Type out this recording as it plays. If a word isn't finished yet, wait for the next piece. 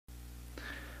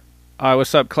Alright,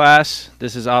 what's up, class?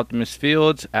 This is Optimus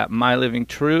Fields at My Living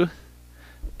Truth,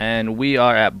 and we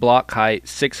are at block height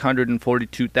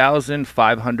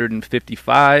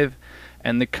 642,555,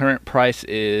 and the current price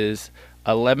is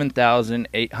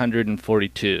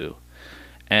 11,842.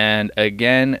 And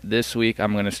again, this week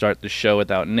I'm going to start the show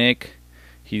without Nick.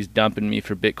 He's dumping me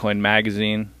for Bitcoin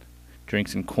Magazine.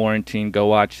 Drinks in Quarantine, go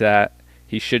watch that.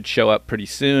 He should show up pretty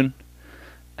soon.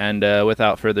 And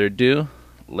without further ado,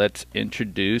 let's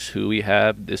introduce who we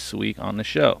have this week on the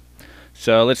show.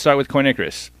 So let's start with Coin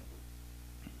Icarus.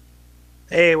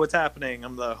 Hey, what's happening?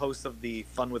 I'm the host of the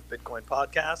Fun with Bitcoin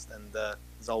podcast, and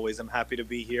as always, I'm happy to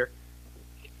be here.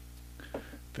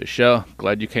 For sure.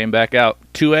 Glad you came back out.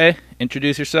 2A,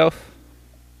 introduce yourself.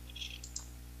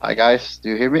 Hi guys,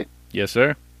 do you hear me? Yes,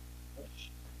 sir.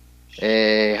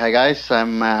 Hi guys,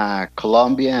 I'm a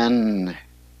Colombian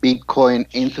Bitcoin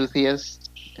enthusiast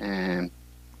and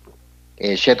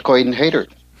a shitcoin hater.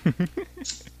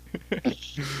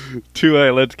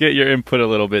 2A, let's get your input a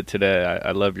little bit today.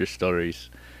 I love your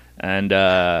stories. And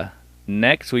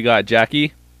next we got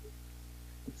Jackie.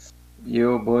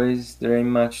 Yo boys, there ain't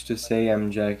much to say. I'm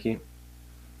Jackie.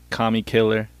 Commie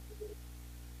killer.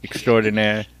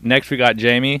 Extraordinaire. Next we got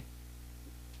Jamie.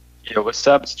 Yo, what's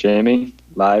up? It's Jamie,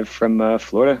 live from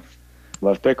Florida.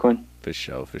 Love Bitcoin. For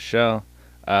sure, for sure.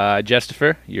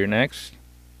 Justifer, you're next.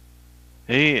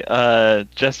 Hey,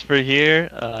 Jesper here,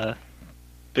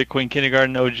 Bitcoin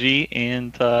Kindergarten OG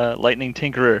and Lightning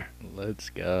Tinkerer.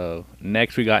 Let's go.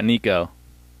 Next we got Nico.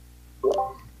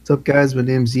 What's up, guys? My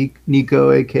name's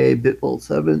Nico, aka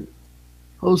Bitbolt7,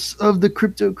 host of the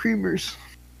Crypto Creamers.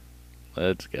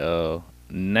 Let's go.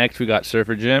 Next we got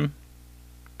Surfer Jim.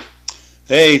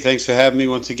 Hey, thanks for having me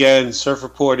once again. Surf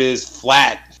Report is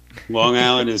flat. Long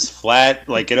Island is flat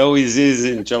like it always is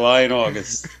in July and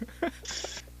August.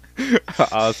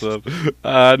 Awesome.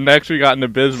 Next we got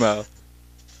Nabismo.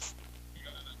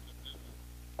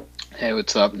 Hey,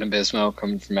 what's up? Nabismo,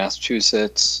 coming from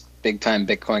Massachusetts. Big time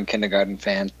Bitcoin Kindergarten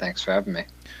fan. Thanks for having me.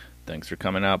 Thanks for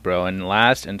coming out, bro. And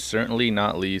last and certainly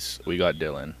not least, we got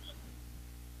Dylan.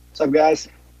 What's up, guys?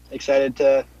 Excited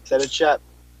to chat.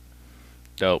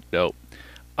 Dope.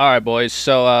 All right, boys.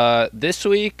 So this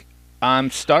week I'm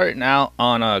starting out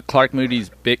on Clark Moody's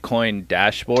Bitcoin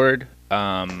dashboard.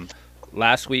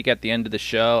 Last week at the end of the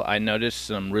show, I noticed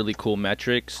some really cool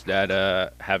metrics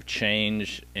that have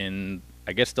changed in,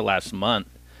 I guess, the last month.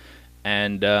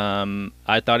 And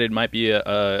I thought it might be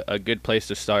a good place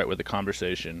to start with a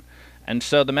conversation. And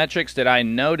so the metrics that I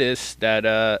noticed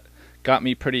that got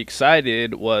me pretty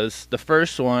excited was, the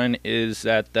first one is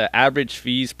that the average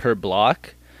fees per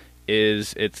block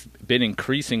it's been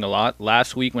increasing a lot.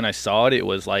 Last week when I saw it, it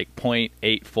was like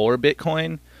 0.84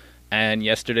 Bitcoin. And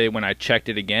yesterday when I checked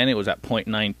it again, it was at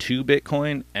 0.92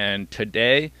 Bitcoin. And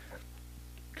today,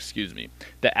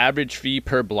 the average fee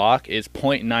per block is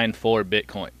 0.94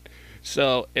 Bitcoin.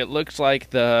 So it looks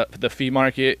like the fee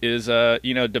market is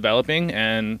developing,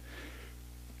 and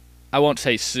I won't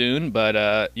say soon,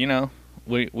 but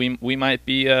we might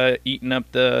be eating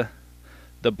up the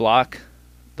block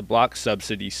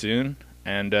subsidy soon,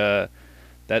 and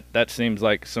that seems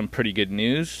like some pretty good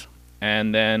news.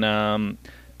 And then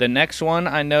the next one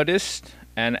I noticed,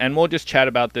 and we'll just chat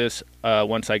about this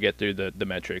once I get through the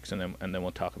metrics, and then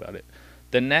we'll talk about it.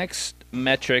 The next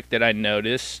metric that I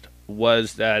noticed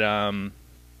was that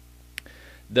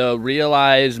the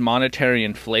realized monetary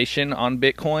inflation on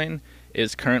Bitcoin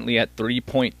is currently at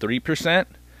 3.3%.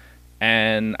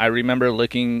 And I remember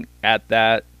looking at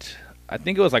that, I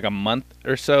think it was like a month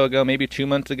or so ago, maybe 2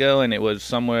 months ago, and it was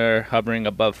somewhere hovering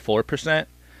above 4%.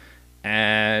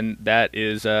 And that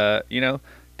is,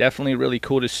 definitely really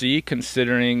cool to see,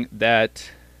 considering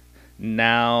that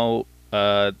now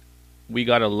we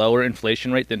got a lower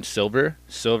inflation rate than silver.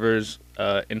 Silver's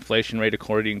inflation rate,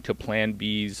 according to Plan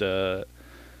B's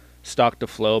stock to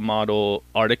flow model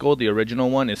article, the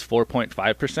original one, is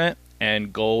 4.5%,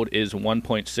 and gold is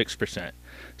 1.6%.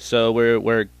 So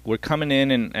we're coming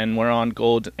in and we're on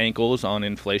gold's ankles on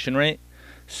inflation rate.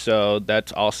 So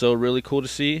that's also really cool to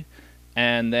see.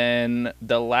 And then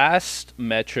the last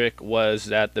metric was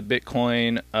that the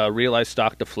Bitcoin realized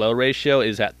stock to flow ratio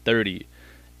is at 30.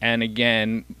 And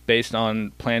again, based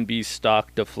on Plan B's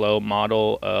stock to flow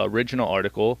model original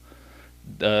article,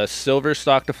 the silver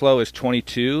stock to flow is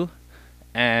 22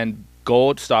 and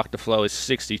gold stock to flow is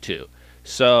 62.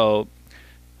 So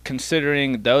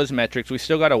considering those metrics, we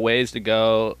still got a ways to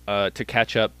go to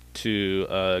catch up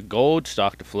to gold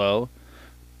stock to flow,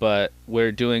 but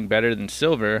we're doing better than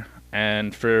silver.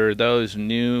 And for those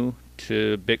new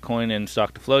to Bitcoin and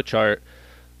stock to flow chart,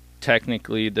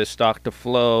 technically the stock to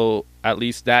flow, at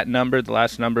least that number, the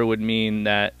last number, would mean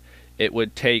that it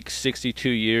would take 62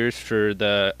 years for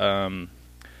the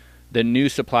new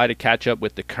supply to catch up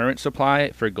with the current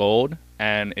supply for gold,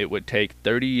 and it would take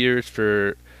 30 years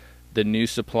for the new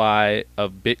supply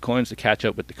of Bitcoins to catch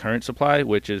up with the current supply,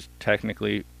 which is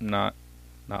technically not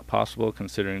possible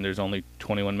considering there's only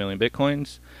 21 million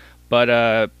Bitcoins.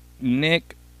 But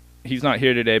Nick, he's not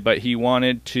here today, but he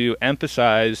wanted to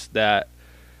emphasize that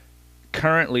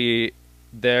currently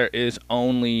there is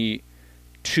only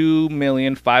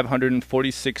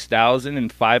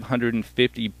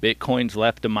 2,546,550 Bitcoins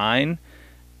left to mine,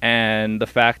 and the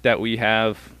fact that we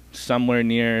have somewhere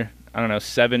near, I don't know,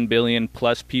 7 billion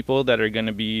plus people that are going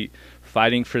to be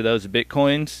fighting for those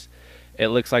Bitcoins, it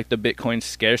looks like the Bitcoin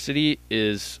scarcity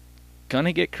is going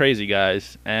to get crazy,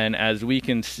 guys. And as we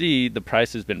can see, the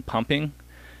price has been pumping,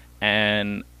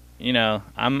 and you know,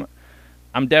 I'm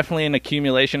definitely an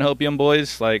accumulation hopium,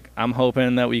 boys. Like, I'm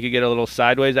hoping that we could get a little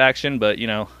sideways action, but you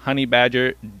know, Honey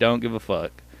Badger don't give a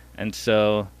fuck. And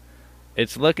so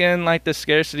it's looking like the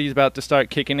scarcity is about to start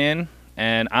kicking in,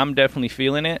 and I'm definitely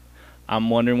feeling it. I'm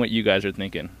wondering what you guys are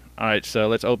thinking. All right, so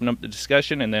let's open up the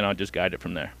discussion, and then I'll just guide it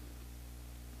from there.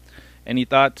 Any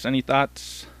thoughts? Any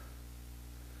thoughts?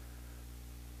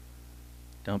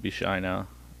 Don't be shy now.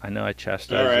 I know I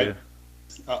chastised you.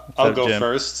 I'll go Jim?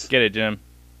 first. Get it, Jim.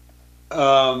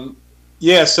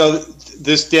 Yeah, so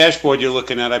this dashboard you're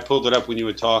looking at, I pulled it up when you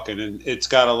were talking, and it's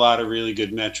got a lot of really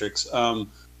good metrics. I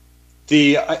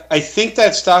think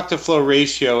that stock to flow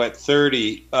ratio at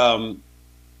 30.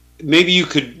 Maybe you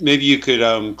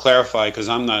could clarify, because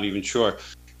I'm not even sure.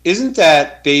 Isn't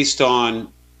that based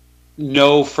on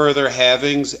no further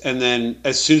halvings, and then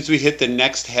as soon as we hit the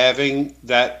next halving,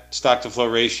 that stock to flow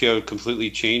ratio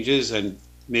completely changes and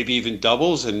maybe even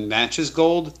doubles and matches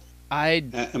gold?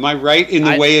 Am I right in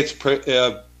the way it's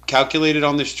calculated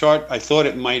on this chart? I thought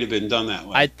it might have been done that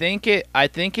way. I think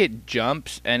it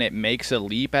jumps and it makes a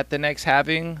leap at the next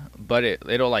halving, but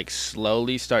it'll like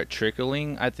slowly start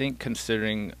trickling, I think,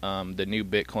 considering the new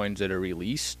Bitcoins that are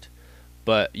released.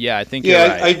 But yeah, I think you're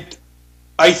right.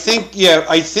 I think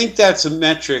that's a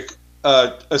metric,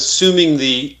 assuming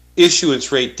the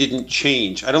issuance rate didn't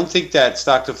change. I don't think that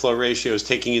stock to flow ratio is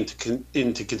taking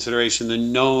into consideration the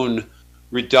known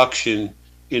reduction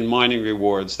in mining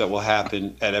rewards that will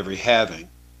happen at every halving.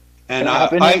 And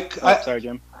sorry,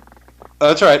 Jim.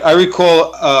 That's all right. I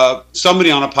recall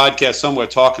somebody on a podcast somewhere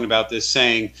talking about this,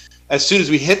 saying as soon as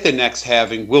we hit the next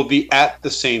halving, we'll be at the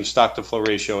same stock to flow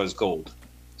ratio as gold.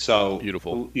 So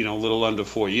beautiful. You know, a little under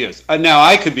 4 years. Now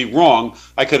I could be wrong.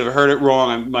 I could have heard it wrong.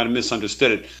 I might have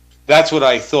misunderstood it. That's what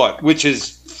I thought, which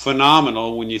is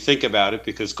phenomenal when you think about it,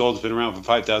 because gold's been around for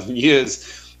 5,000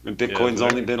 years and Bitcoin's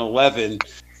only been 11.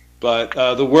 But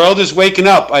the world is waking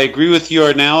up. I agree with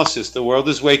your analysis. The world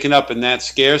is waking up, and that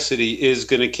scarcity is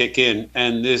going to kick in.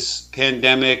 And this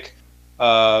pandemic,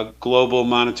 global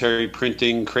monetary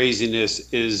printing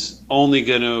craziness is only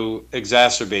going to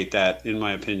exacerbate that, in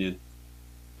my opinion.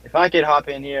 If I could hop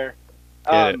in here,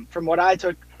 from what I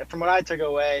took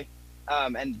away,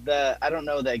 and I don't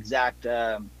know the exact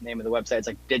name of the website. It's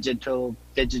like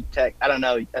Digitech. I don't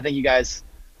know. I think you guys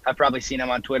have probably seen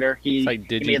him on Twitter. He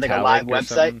made like a live website.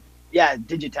 Something. Yeah,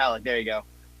 Digitalic. There you go.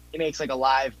 He makes like a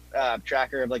live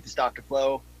tracker of like the stock to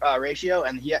flow ratio,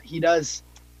 and he does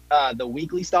the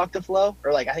weekly stock to flow,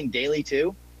 or like I think daily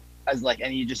too, as like,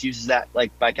 and he just uses that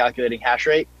like by calculating hash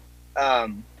rate.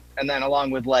 And then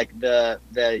along with like the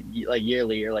like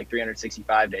yearly or like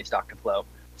 365-day stock to flow.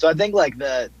 So I think like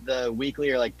the weekly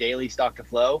or like daily stock to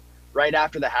flow right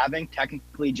after the halving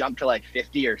technically jumped to like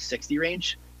 50 or 60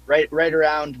 range. Right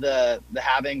around the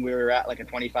halving, we were at like a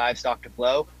 25 stock to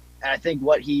flow. And I think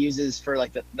what he uses for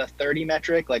like the 30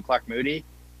 metric, like Clark Moody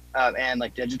and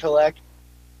like Digitalec,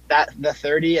 that the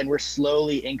 30, and we're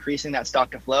slowly increasing that stock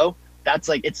to flow. That's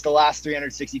like, it's the last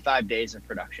 365 days of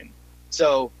production.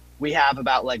 So we have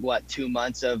about like 2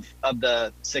 months of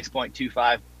the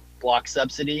 6.25 block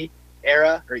subsidy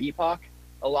era or epoch,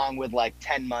 along with like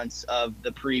 10 months of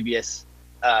the previous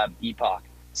epoch.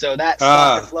 So that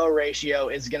stock to flow ratio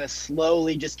is going to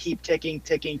slowly just keep ticking.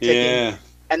 Yeah.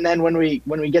 And then when we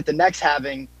get the next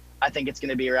halving, I think it's going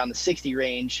to be around the 60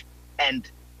 range, and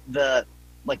the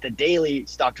daily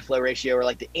stock to flow ratio, or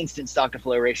like the instant stock to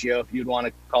flow ratio, if you'd want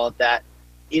to call it that,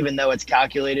 even though it's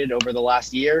calculated over the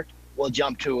last year, will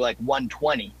jump to like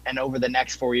 120. And over the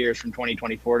next 4 years, from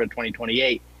 2024 to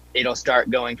 2028, it'll start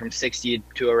going from 60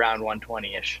 to around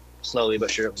 120-ish, slowly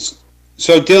but surely.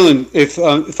 So Dylan,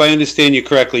 if I understand you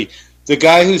correctly, the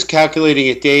guy who's calculating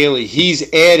it daily,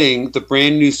 he's adding the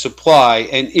brand new supply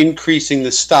and increasing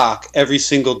the stock every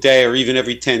single day or even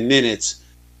every 10 minutes,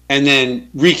 and then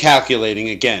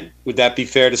recalculating again. Would that be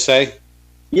fair to say?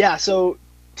 Yeah, so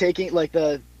taking like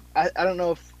I don't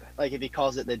know if he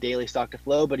calls it the daily stock to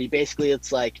flow, but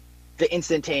it's like the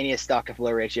instantaneous stock to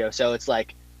flow ratio. So it's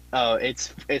like,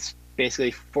 it's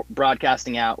basically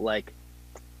broadcasting out like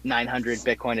 900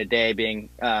 Bitcoin a day being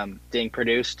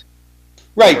produced.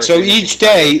 Right. So each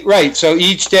day,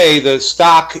 the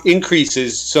stock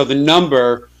increases. So the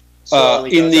number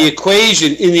in the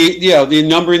equation, the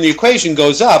number in the equation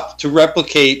goes up to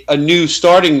replicate a new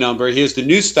starting number. Here's the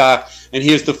new stock, and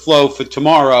here's the flow for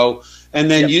tomorrow. And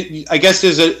then I guess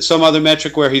there's some other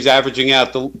metric where he's averaging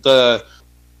out the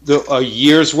a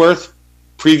year's worth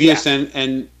previous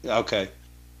and okay.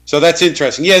 So that's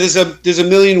interesting. Yeah, there's a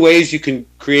million ways you can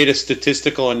create a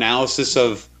statistical analysis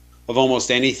of almost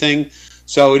anything.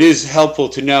 So it is helpful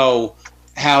to know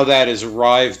how that is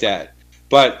arrived at.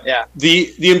 But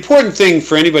the important thing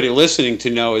for anybody listening to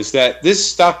know is that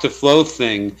this stock to flow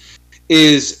thing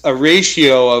is a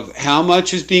ratio of how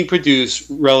much is being produced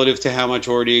relative to how much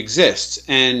already exists.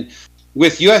 And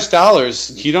with US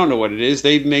dollars, you don't know what it is.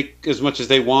 They make as much as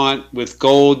they want. With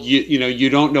gold, you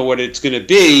don't know what it's going to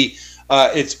be.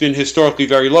 It's been historically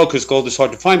very low because gold is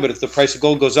hard to find. But if the price of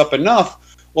gold goes up enough,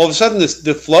 all of a sudden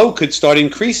the flow could start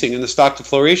increasing and the stock to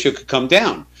flow ratio could come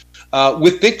down.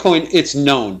 With Bitcoin, it's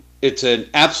known. It's an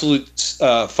absolute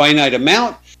finite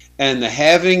amount, and the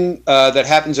halving that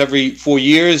happens every 4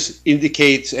 years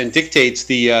indicates and dictates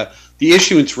the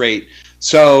issuance rate.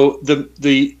 So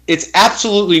it's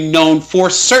absolutely known for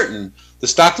certain the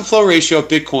stock to flow ratio of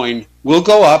Bitcoin will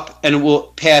go up, and it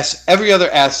will pass every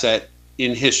other asset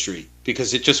in history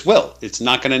because it just will. It's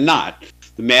not going to not.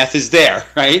 The math is there,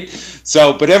 right?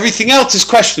 So, but everything else is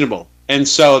questionable. And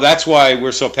so that's why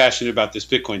we're so passionate about this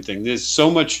Bitcoin thing. There's so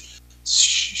much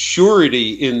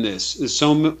surety in this. There's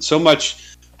so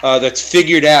much that's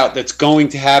figured out that's going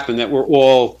to happen that we're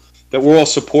all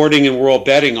supporting and we're all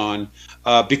betting on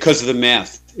because of the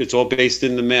math. It's all based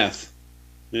in the math.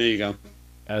 There you go.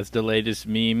 As the latest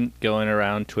meme going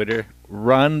around Twitter,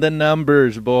 run the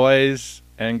numbers, boys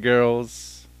and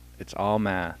girls. It's all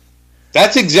math.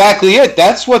 That's exactly it.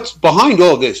 That's what's behind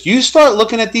all this. You start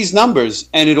looking at these numbers,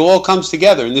 and it all comes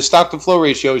together. And the stock to flow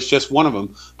ratio is just one of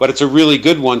them, but it's a really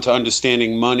good one to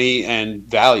understanding money and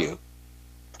value.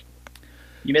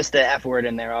 You missed the F word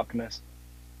in there, Optimus.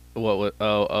 What?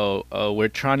 Oh! We're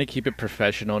trying to keep it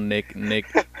professional. Nick's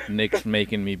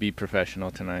making me be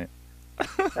professional tonight.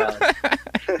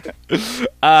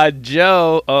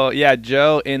 Joe. Oh yeah,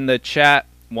 Joe in the chat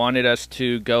wanted us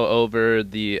to go over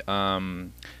the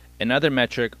another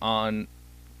metric on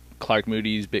Clark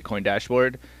Moody's Bitcoin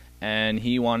dashboard, and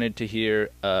he wanted to hear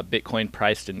Bitcoin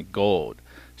priced in gold.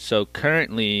 So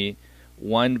currently,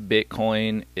 1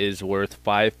 Bitcoin is worth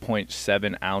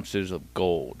 5.7 ounces of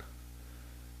gold,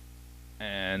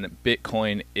 and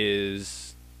Bitcoin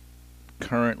is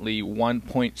currently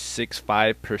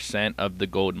 1.65% of the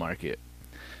gold market.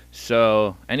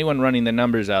 So anyone running the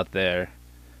numbers out there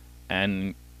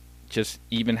and just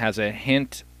even has a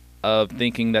hint of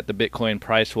thinking that the Bitcoin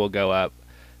price will go up,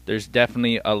 there's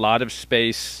definitely a lot of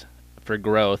space for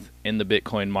growth in the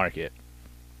Bitcoin market.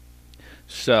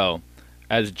 So,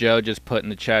 as Joe just put in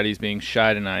the chat, he's being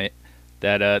shy tonight,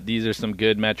 that these are some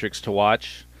good metrics to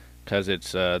watch because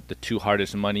it's the two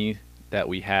hardest money that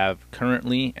we have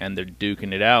currently, and they're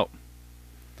duking it out.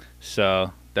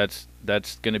 So that's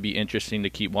going to be interesting to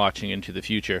keep watching into the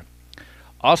future.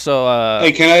 Also,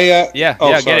 hey, can I?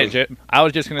 Get it, Jim. I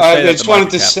was just going to say. I just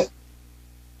wanted to say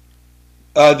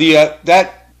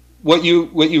what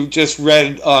you just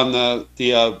read on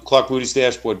the Clark Moody's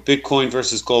dashboard: Bitcoin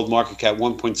versus gold market cap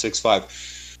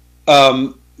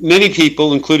 1.65. Many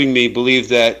people, including me, believe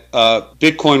that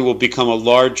Bitcoin will become a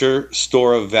larger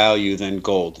store of value than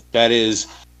gold. That is,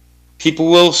 people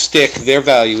will stick their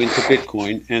value into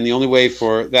Bitcoin, and the only way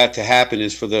for that to happen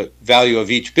is for the value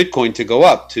of each Bitcoin to go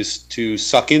up, to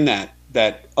suck in that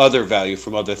other value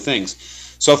from other things.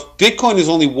 So if Bitcoin is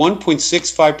only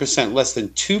 1.65%, less than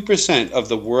 2% of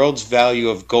the world's value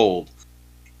of gold,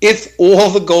 if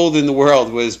all the gold in the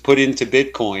world was put into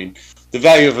Bitcoin, the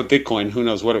value of a Bitcoin, who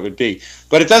knows what it would be.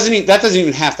 But that doesn't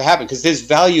even have to happen, because there's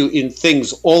value in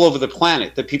things all over the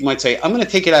planet that people might say, I'm going to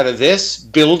take it out of this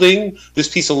building, this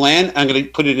piece of land, I'm going to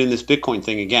put it in this Bitcoin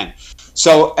thing again.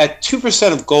 So at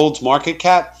 2% of gold's market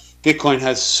cap, Bitcoin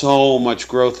has so much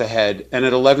growth ahead. And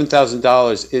at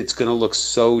 $11,000, it's going to look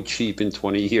so cheap in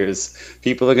 20 years.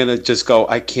 People are going to just go,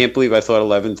 I can't believe I thought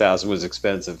 $11,000 was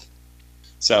expensive.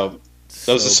 So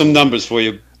those are some numbers for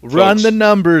you. Run the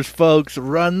numbers, folks.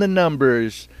 Run the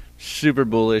numbers. Super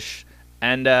bullish.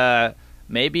 And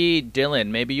maybe, Dylan,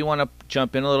 maybe you want to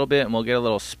jump in a little bit and we'll get a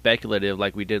little speculative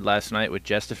like we did last night with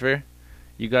Justifer.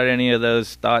 You got any of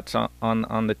those thoughts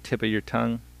on the tip of your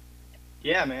tongue?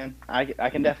 Yeah, man, I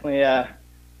can definitely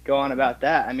go on about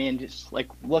that. I mean, just like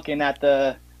looking at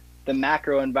the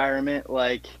macro environment,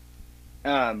 like,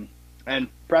 and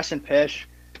Preston Pish,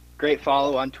 great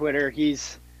follow on Twitter.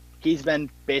 He's been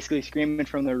basically screaming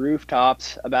from the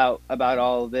rooftops about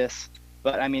all of this.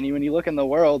 But I mean, when you look in the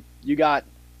world, you got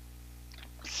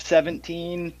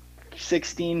 16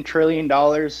 trillion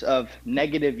dollars of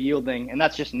negative yielding, and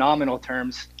that's just nominal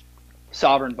terms,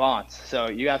 sovereign bonds. So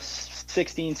you have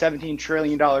 17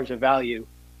 trillion dollars of value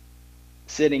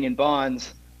sitting in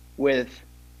bonds with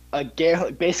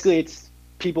basically it's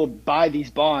people buy these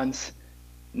bonds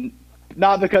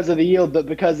not because of the yield, but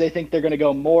because they think they're going to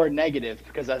go more negative,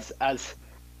 because as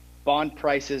bond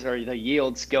prices or the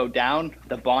yields go down,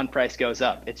 the bond price goes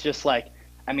up. It's just like,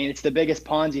 I mean, it's the biggest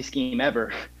Ponzi scheme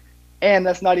ever. And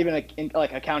that's not even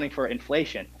like accounting for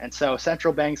inflation. And so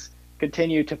central banks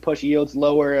continue to push yields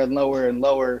lower and lower and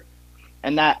lower.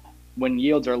 And that, when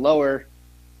yields are lower,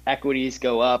 equities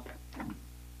go up,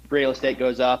 real estate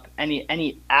goes up,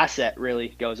 any asset really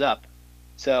goes up.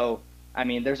 So, I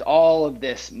mean, there's all of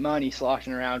this money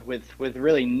sloshing around with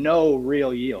really no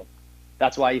real yield.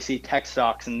 That's why you see tech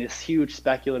stocks in this huge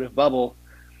speculative bubble.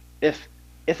 If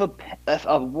a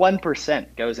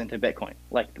 1% goes into Bitcoin,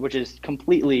 like, which is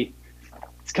completely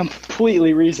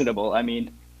reasonable. I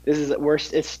mean,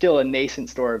 it's still a nascent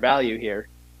store of value here,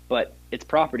 but its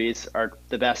properties are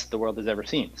the best the world has ever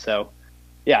seen. So,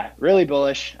 yeah, really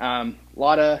bullish.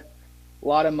 Lot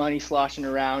of money sloshing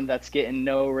around that's getting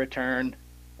no return.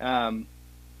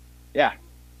 Yeah,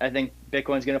 I think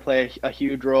Bitcoin's going to play a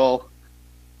huge role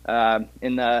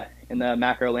in the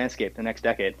macro landscape the next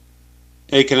decade.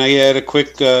 Hey, can I add a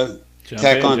quick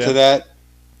tack onto that?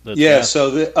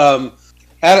 So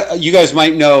you guys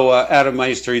might know Adam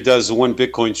Meister. He does the One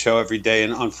Bitcoin show every day,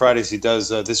 and on Fridays he does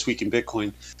This Week in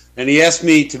Bitcoin. And he asked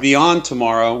me to be on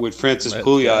tomorrow with Francis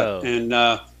Pouliot.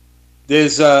 And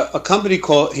there's a company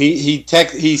called he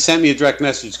sent me a direct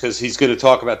message because he's going to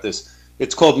talk about this.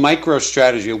 It's called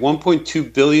MicroStrategy. A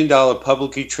 $1.2 billion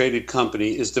publicly traded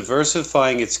company is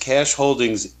diversifying its cash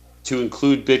holdings to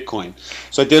include Bitcoin.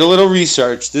 So I did a little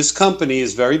research. This company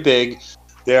is very big.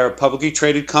 They're a publicly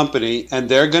traded company, and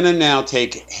they're going to now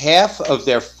take half of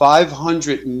their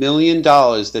 $500 million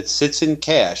that sits in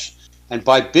cash and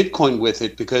buy Bitcoin with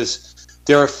it, because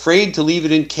they're afraid to leave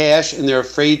it in cash and they're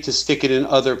afraid to stick it in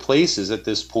other places at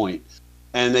this point.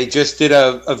 And they just did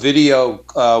a video,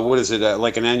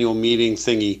 like an annual meeting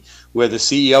thingy, where the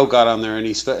CEO got on there and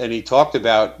he talked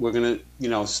about, we're going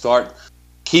to start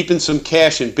keeping some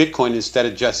cash in Bitcoin instead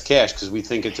of just cash, because we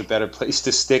think it's a better place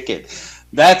to stick it.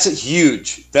 That's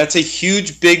huge. That's a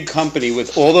huge, big company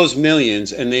with all those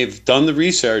millions, and they've done the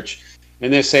research,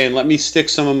 and they're saying, let me stick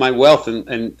some of my wealth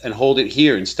and hold it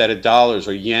here instead of dollars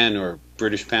or yen or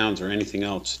British pounds or anything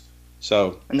else.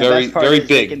 So very big.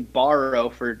 They can borrow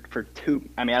for two.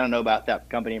 I mean, I don't know about that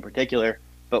company in particular,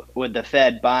 but with the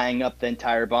Fed buying up the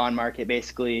entire bond market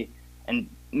basically, and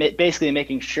basically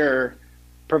making sure,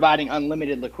 providing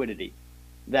unlimited liquidity,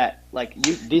 that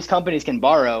these companies can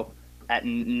borrow at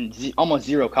almost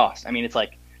zero cost. I mean, it's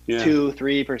like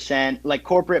 2-3%, like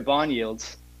corporate bond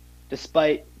yields,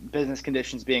 despite business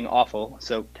conditions being awful.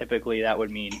 So typically that would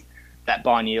mean that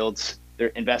bond yields, their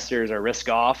investors are risk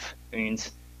off. It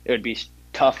means it would be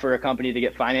tough for a company to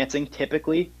get financing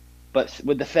typically, but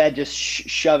with the Fed just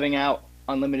shoving out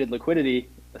unlimited liquidity,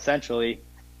 essentially,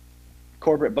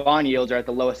 corporate bond yields are at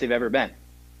the lowest they've ever been.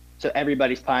 So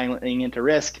everybody's piling into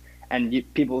risk, and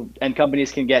people and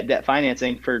companies can get debt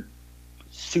financing for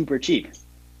super cheap.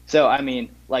 So I mean,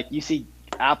 like, you see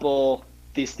Apple,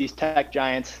 these tech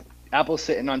giants, Apple's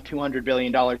sitting on $200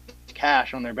 billion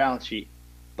cash on their balance sheet,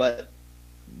 but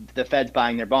the Fed's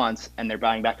buying their bonds and they're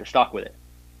buying back their stock with it.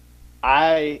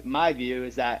 My view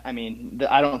is that, I mean,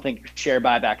 I don't think share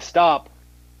buybacks stop,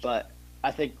 but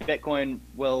I think Bitcoin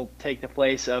will take the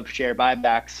place of share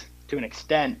buybacks to an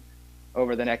extent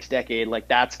over the next decade. Like,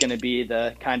 that's going to be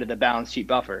the kind of the balance sheet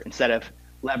buffer. Instead of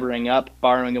levering up,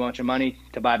 borrowing a bunch of money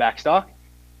to buy back stock,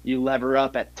 you lever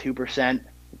up at 2%,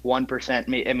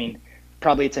 1%. I mean,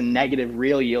 probably it's a negative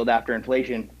real yield after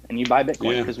inflation, and you buy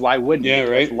Bitcoin, because why wouldn't you?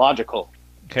 Right. It's logical.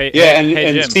 And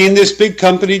Jim, seeing this big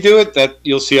company do it, that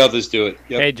you'll see others do it.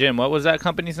 Yep. Hey, Jim, what was that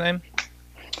company's name?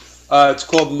 It's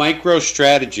called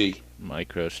MicroStrategy.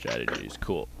 MicroStrategy is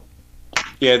cool.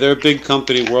 Yeah, they're a big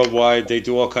company worldwide. They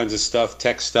do all kinds of stuff,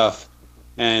 tech stuff,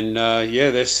 and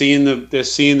they're seeing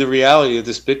the reality of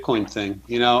this Bitcoin thing.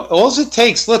 You know, all it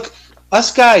takes. Look,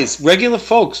 us guys, regular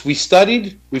folks, we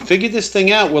studied, we figured this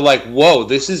thing out. We're like, whoa,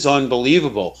 this is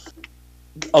unbelievable.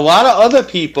 A lot of other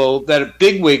people that are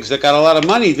bigwigs that got a lot of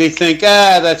money, they think,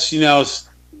 that's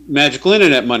magical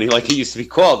internet money, like it used to be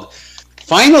called.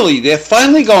 they're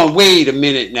finally going, wait a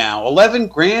minute now, 11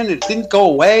 grand, it didn't go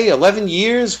away, 11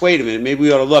 years, wait a minute, maybe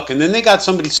we ought to look. And then they got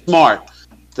somebody smart,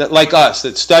 that like us,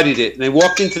 that studied it, and they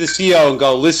walked into the CEO and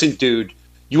go, listen, dude,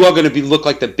 you are going to look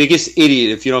like the biggest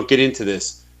idiot if you don't get into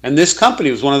this. And this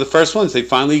company was one of the first ones. They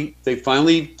finally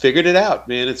figured it out,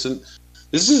 man. This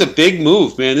is a big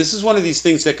move, man. This is one of these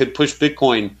things that could push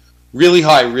Bitcoin really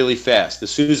high, really fast. As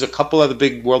soon as a couple other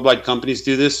big worldwide companies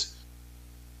do this,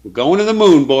 we're going to the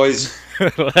moon, boys.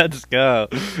 Let's go.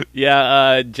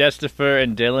 Yeah, Jestifer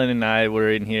and Dylan and I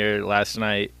were in here last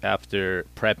night after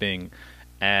prepping,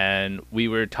 and we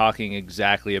were talking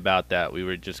exactly about that. We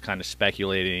were just kind of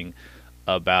speculating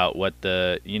about what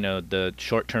the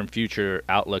short-term future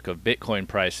outlook of Bitcoin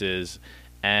price is,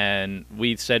 and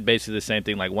we said basically the same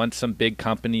thing. Like, once some big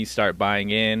companies start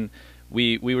buying in,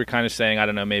 we were kind of saying, I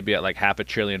don't know, maybe at like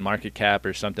 $500 billion market cap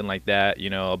or something like that,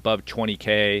 above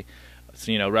 20K.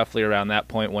 So, roughly around that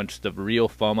point, once the real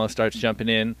FOMO starts jumping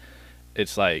in,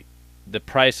 it's like the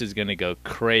price is going to go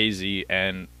crazy.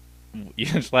 And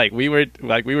it's like we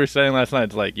were saying last night,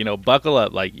 it's like, buckle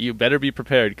up, like you better be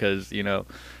prepared, because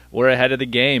we're ahead of the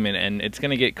game, and it's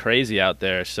going to get crazy out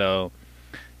there. So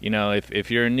if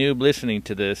you're a noob listening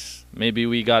to this, maybe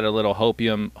we got a little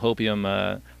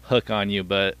hopium hook on you,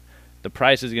 but the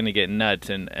price is going to get nuts.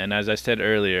 And as I said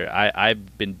earlier,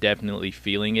 I've been definitely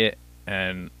feeling it,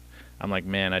 and I'm like,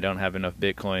 man, I don't have enough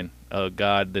Bitcoin. Oh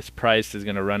God, this price is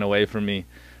gonna run away from me.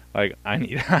 Like, I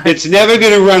need. It's never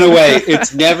gonna run away.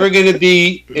 It's never gonna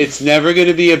be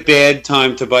a bad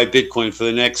time to buy Bitcoin for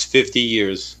the next 50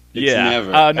 years. It's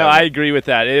never. Oh no, I agree with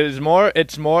that. It's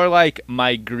more like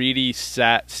my greedy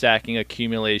stacking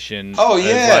accumulation. Oh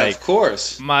yeah, like, of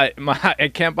course. I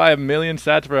can't buy 1 million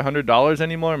sats for $100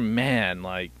 anymore. Man,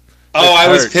 like. Oh, I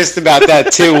was pissed about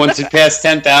that too. Once it passed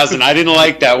 10,000, I didn't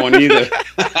like that one either.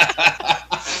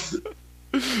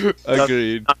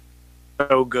 Agreed.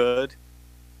 So good.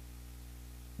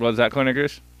 Was that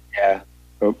Cornigers? Yeah.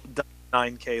 Oh.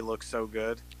 9K looks so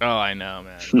good. Oh, I know,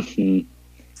 man.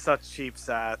 Such cheap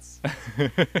sats.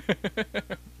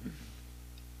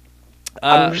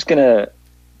 I'm just gonna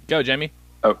go, Jamie.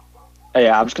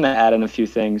 Yeah, I'm just going to add in a few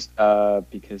things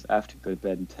because I have to go to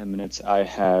bed in 10 minutes. I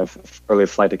have an early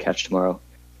flight to catch tomorrow.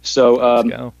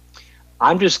 So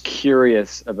I'm just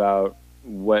curious about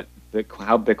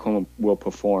how Bitcoin will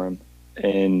perform,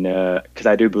 because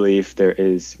I do believe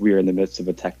we are in the midst of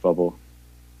a tech bubble.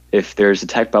 If there's a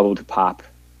tech bubble to pop,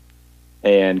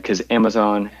 and because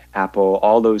Amazon, Apple,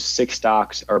 all those 6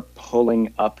 stocks are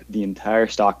pulling up the entire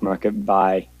stock market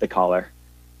by the collar.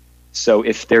 So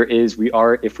if we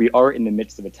are in the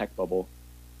midst of a tech bubble,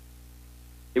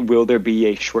 will there be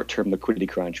a short-term liquidity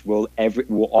crunch? Will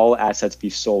all assets be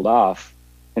sold off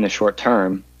in the short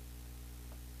term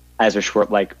as a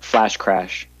short, like, flash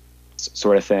crash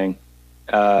sort of thing?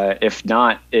 If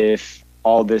not, if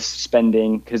all this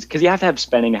spending, because you have to have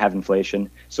spending to have inflation,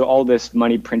 so all this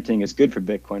money printing is good for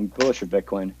Bitcoin, bullish for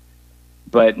Bitcoin,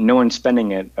 but no one's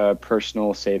spending it.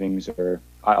 Personal savings are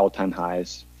at all-time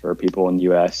highs for people in the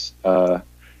U.S.,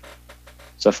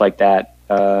 stuff like that.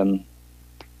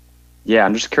 Yeah,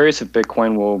 I'm just curious if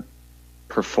Bitcoin will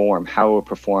perform, how it will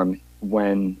perform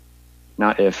when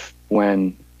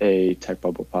a tech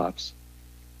bubble pops.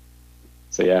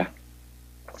 So yeah,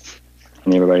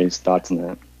 and everybody's thoughts on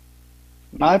that.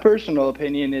 My personal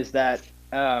opinion is that,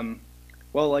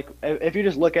 like if you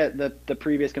just look at the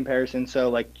previous comparison, so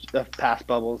like the past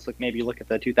bubbles, like maybe you look at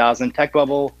the 2000 tech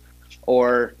bubble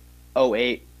or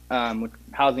 08 with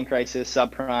housing crisis,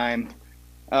 subprime,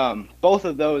 both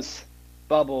of those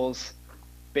bubbles,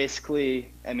 basically,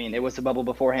 I mean, it was a bubble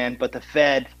beforehand, but the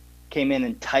Fed came in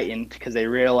and tightened because they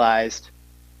realized,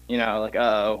 they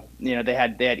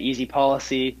had easy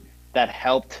policy that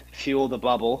helped fuel the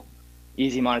bubble.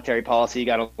 Easy monetary policy,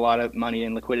 got a lot of money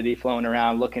and liquidity flowing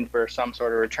around looking for some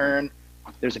sort of return.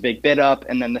 There's a big bid up,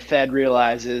 and then the Fed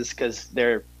realizes, because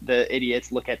the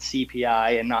idiots look at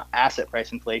CPI and not asset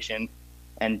price inflation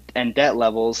and debt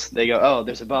levels, they go, oh,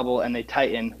 there's a bubble, and they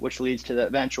tighten, which leads to the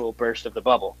eventual burst of the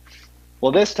bubble.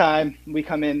 Well, this time we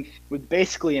come in with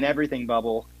basically an everything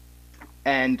bubble,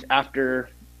 and after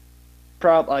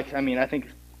I think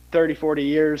 30, 40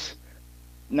 years,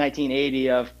 1980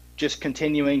 of just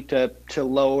continuing to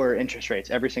lower interest rates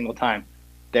every single time.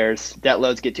 There's debt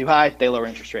loads get too high, they lower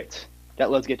interest rates. Debt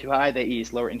loads get too high, they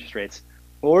ease, lower interest rates.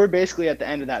 Well, we're basically at the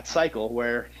end of that cycle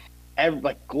where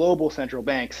global central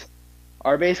banks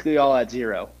are basically all at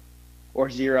zero,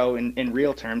 or zero in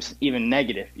real terms, even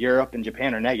negative. Europe and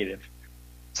Japan are negative.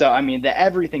 So, I mean, the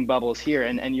everything bubble is here,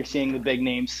 and you're seeing the big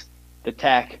names, the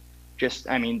tech,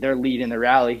 they're leading the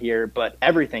rally here, but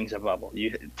everything's a bubble.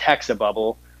 Tech's a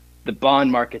bubble. The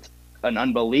bond market's an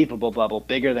unbelievable bubble,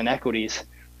 bigger than equities.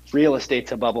 Real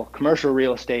estate's a bubble. Commercial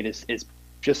real estate is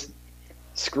just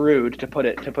screwed, to put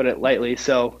it lightly.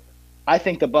 So I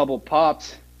think the bubble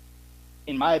pops,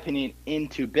 in my opinion,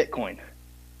 into Bitcoin.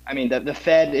 I mean, the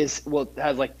Fed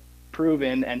has like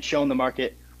proven and shown the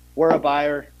market we're a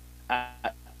buyer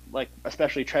at, like,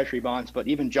 especially treasury bonds, but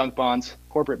even junk bonds,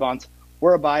 corporate bonds,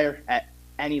 we're a buyer at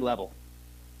any level.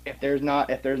 If there's not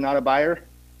a buyer,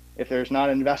 if there's not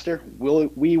an investor,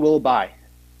 we will buy.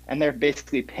 And they're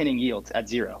basically pinning yields at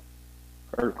zero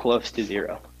or close to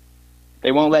zero.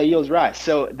 They won't let yields rise.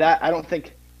 So that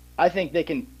I think they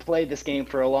can play this game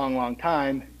for a long, long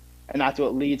time, and that's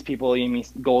what leads people. You mean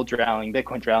gold's rallying,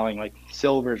 Bitcoin's rallying, like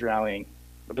silver's rallying,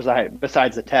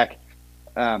 besides the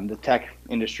tech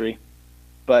industry.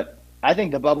 But I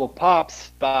think the bubble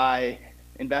pops by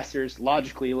investors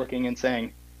logically looking and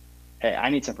saying, hey, I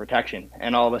need some protection.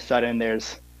 And all of a sudden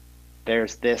there's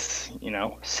this,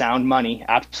 sound money,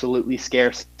 absolutely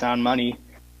scarce sound money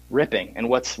ripping. And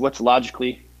what's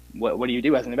logically, what do you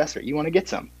do as an investor? You want to get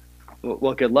some.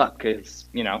 Well, good luck, because,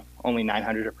 only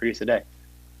 900 are produced a day.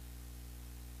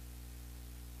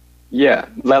 Yeah,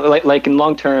 like in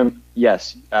long term,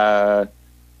 yes. I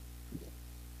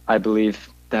believe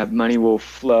that money will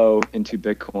flow into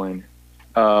Bitcoin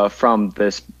from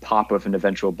this pop of an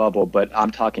eventual bubble, but I'm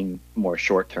talking more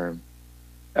short term.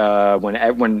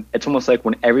 When it's almost like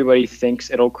when everybody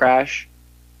thinks it'll crash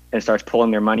and starts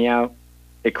pulling their money out,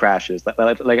 it crashes.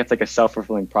 Like it's like a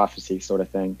self-fulfilling prophecy sort of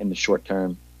thing in the short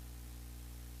term.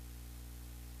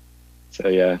 So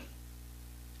yeah.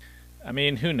 I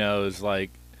mean, who knows?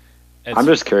 Like, I'm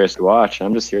just curious to watch.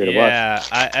 I'm just here to watch.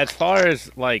 Yeah, as far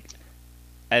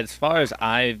as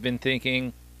I've been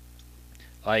thinking,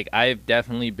 like, I've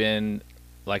definitely been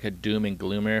like a doom and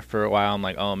gloomer for a while. I'm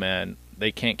like, oh man,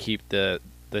 they can't keep the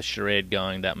charade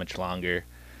going that much longer.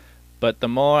 But the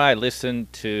more I listen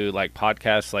to like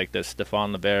podcasts like the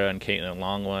Stefan Livera and Caitlin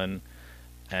Long one,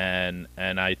 and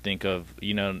I think of,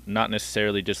 not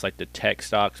necessarily just like the tech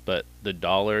stocks, but the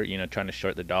dollar, trying to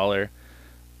short the dollar,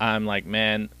 I'm like,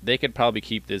 man, they could probably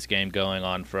keep this game going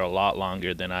on for a lot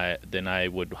longer than I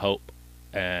would hope.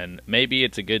 And maybe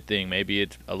it's a good thing. Maybe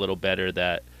it's a little better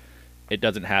that it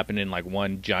doesn't happen in like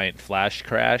one giant flash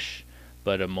crash,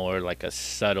 but a more like a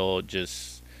subtle,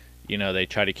 just, they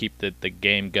try to keep the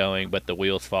game going, but the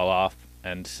wheels fall off.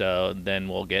 And so then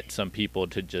we'll get some people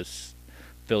to just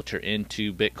filter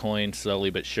into Bitcoin slowly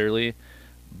but surely.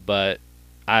 But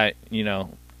I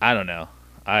don't know.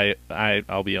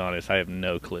 I'll be honest, I have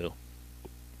no clue.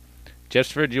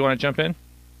 Jesper, do you want to jump in?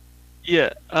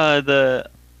 Yeah,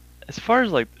 as far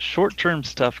as like short-term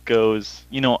stuff goes,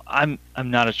 I'm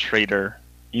not a trader.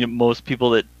 Most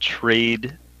people that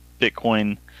trade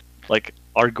Bitcoin like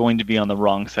are going to be on the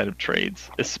wrong side of trades,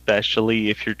 especially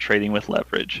if you're trading with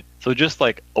leverage. So just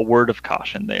like a word of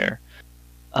caution there.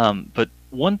 But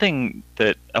one thing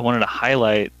that I wanted to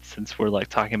highlight, since we're like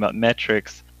talking about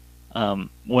metrics,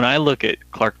 when I look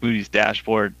at Clark Moody's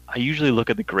dashboard, I usually look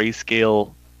at the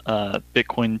Grayscale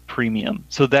Bitcoin premium.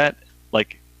 So that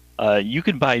you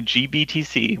can buy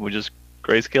GBTC, which is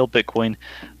Grayscale Bitcoin,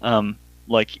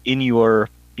 like in your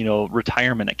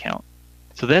retirement account.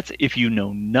 So that's if you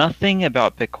know nothing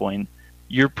about Bitcoin,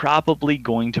 you're probably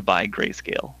going to buy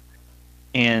Grayscale.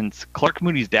 And Clark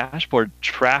Moody's dashboard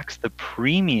tracks the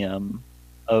premium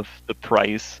of the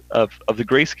price of the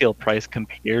Grayscale price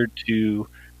compared to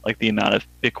like the amount of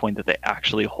Bitcoin that they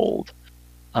actually hold.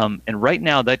 And right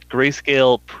now that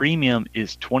Grayscale premium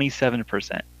is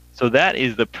 27%. So that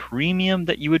is the premium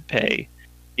that you would pay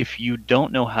if you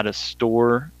don't know how to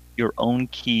store your own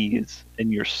keys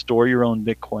and store your own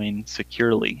Bitcoin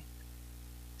securely.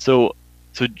 So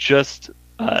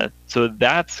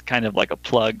that's kind of like a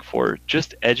plug for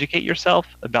just educate yourself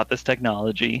about this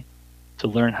technology to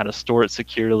learn how to store it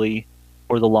securely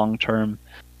for the long term.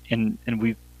 And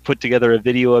we've put together a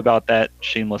video about that,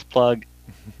 shameless plug.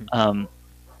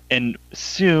 And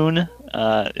soon,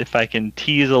 if I can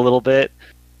tease a little bit,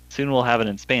 soon we'll have it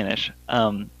in Spanish,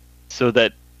 so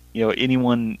that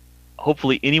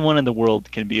hopefully anyone in the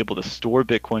world can be able to store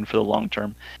Bitcoin for the long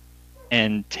term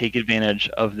and take advantage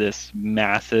of this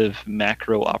massive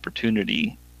macro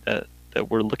opportunity that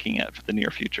we're looking at for the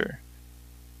near future.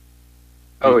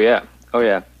 Oh yeah.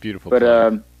 Beautiful. But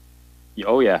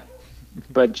oh yeah.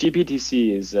 But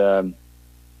GBTC is I'm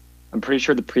pretty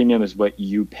sure the premium is what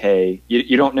you pay.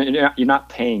 You're not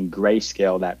paying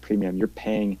Grayscale that premium. You're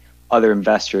paying other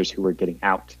investors who are getting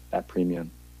out that premium.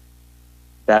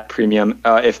 That premium,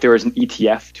 if there was an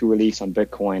ETF to release on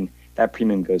Bitcoin, that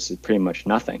premium goes to pretty much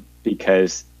nothing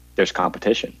because there's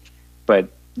competition. But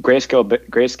Grayscale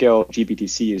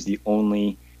GBTC is the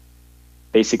only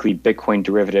basically Bitcoin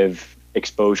derivative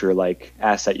exposure like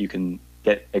asset you can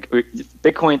get.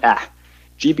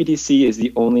 GBTC is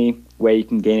the only way you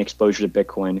can gain exposure to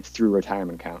Bitcoin through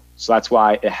retirement account. So that's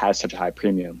why it has such a high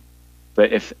premium.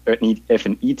 But if an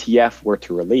ETF were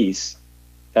to release,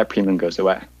 that premium goes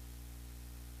away.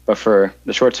 But for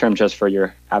the short term, just for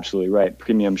you're absolutely right,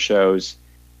 premium shows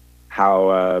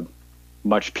how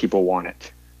much people want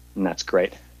it, and that's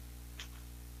great.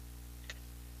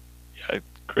 Yeah,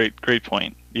 great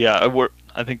point. Yeah,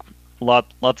 I think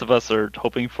lots of us are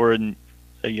hoping for a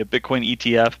Bitcoin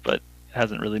ETF, but it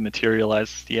hasn't really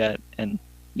materialized yet, and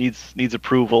needs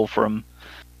approval from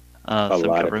some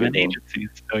government agencies.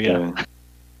 So yeah.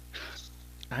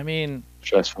 I mean,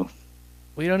 stressful.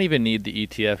 We don't even need the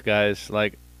ETF, guys.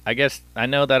 Like, I guess I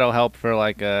know that'll help for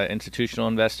like institutional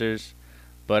investors,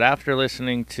 but after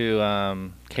listening to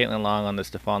Caitlin Long on the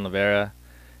Stefan Livera,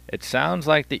 it sounds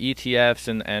like the ETFs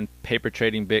and paper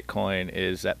trading Bitcoin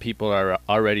is that people are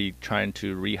already trying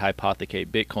to rehypothecate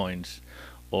Bitcoins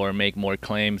or make more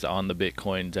claims on the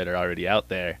Bitcoins that are already out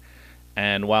there.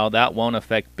 And while that won't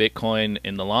affect Bitcoin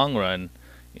in the long run,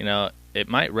 you know, it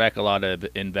might wreck a lot of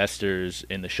investors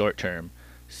in the short term.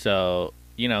 So,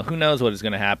 you know, who knows what is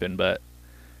going to happen, but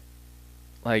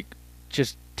like,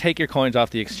 just take your coins off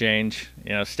the exchange,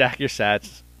 you know, stack your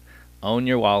sats, own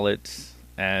your wallets,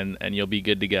 and you'll be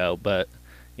good to go. But,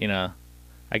 you know,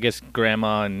 I guess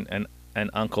Grandma and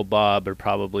Uncle Bob are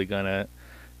probably going to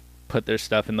put their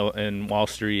stuff in Wall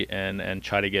Street and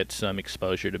try to get some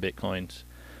exposure to Bitcoins.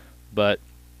 But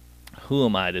who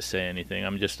am I to say anything?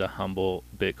 I'm just a humble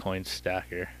Bitcoin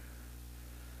stacker.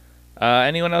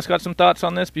 Anyone else got some thoughts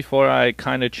on this before I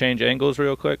kind of change angles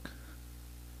real quick?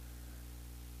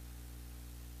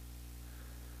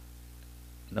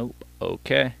 Nope.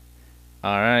 Okay.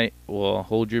 All right. Well,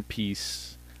 hold your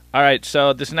peace. All right.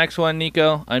 So this next one,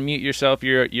 Nico, unmute yourself.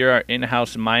 You're our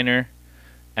in-house miner,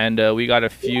 and we got a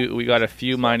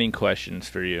few mining questions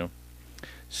for you.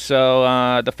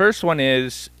 So the first one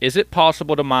is it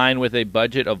possible to mine with a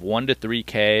budget of 1 to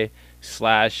 3K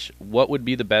 / what would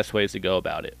be the best ways to go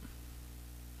about it?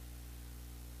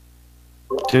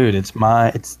 Dude, it's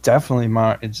definitely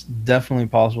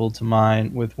possible to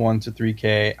mine with 1 to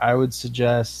 3K. I would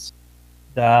suggest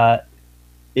that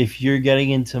if you're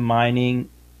getting into mining,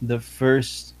 the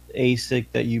first ASIC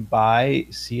that you buy,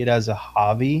 see it as a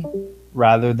hobby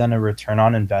rather than a return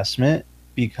on investment,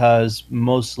 because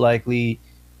most likely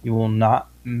you will not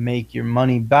make your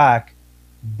money back,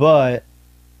 but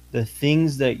the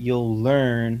things that you'll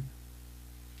learn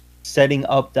setting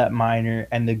up that miner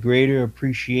and the greater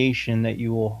appreciation that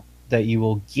you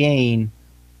will gain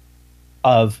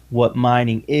of what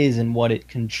mining is and what it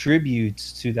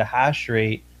contributes to the hash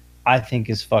rate, I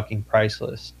think is fucking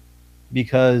priceless.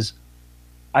 Because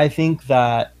I think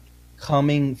that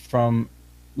coming from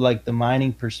like the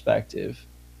mining perspective,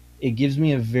 it gives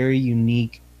me a very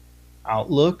unique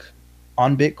outlook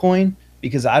on Bitcoin,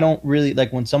 because I don't really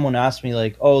like when someone asks me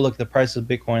like, oh, look, the price of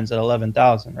Bitcoin's at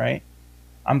 11,000, right?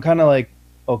 I'm kind of like,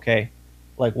 okay,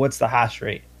 like what's the hash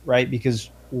rate, right?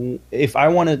 Because if I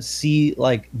want to see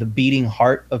like the beating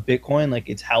heart of Bitcoin, like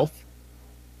its health,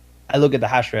 I look at the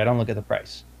hash rate. I don't look at the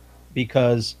price,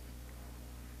 because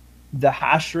the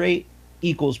hash rate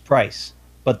equals price,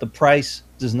 but the price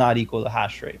does not equal the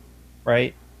hash rate,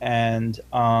 right? And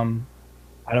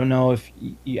I don't know if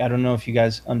you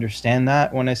guys understand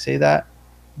that when I say that,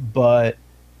 but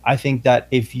I think that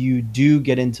if you do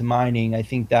get into mining, I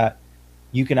think that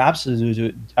you can absolutely do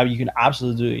it. You can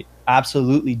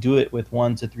absolutely do it with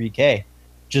 1 to 3K.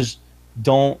 Just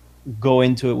don't go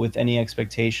into it with any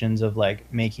expectations of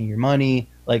like making your money.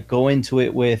 Like go into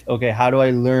it with, okay, how do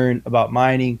I learn about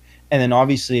mining? And then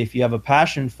obviously if you have a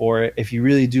passion for it, if you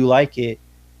really do like it,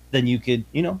 then you could,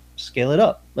 you know, scale it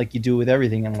up like you do with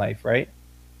everything in life, right?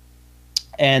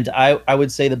 And I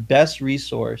would say the best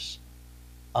resource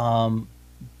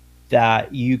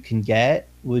that you can get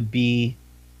would be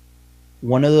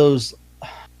one of those,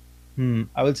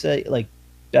 I would say like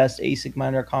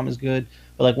bestasicminer.com is good,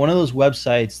 but like one of those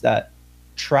websites that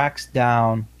tracks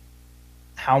down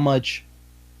how much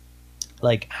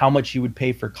you would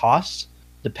pay for costs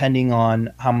depending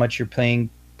on how much you're paying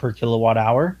per kilowatt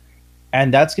hour.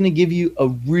 And that's going to give you a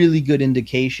really good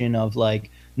indication of like,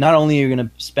 not only are you going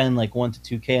to spend like 1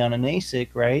 to 2K on an ASIC,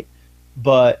 right?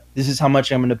 But this is how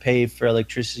much I'm going to pay for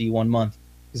electricity 1 month.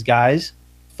 Because guys,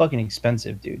 fucking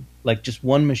expensive, dude. Like just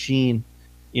one machine,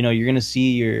 you know, you're going to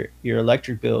see your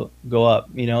electric bill go up,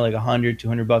 you know, like $100,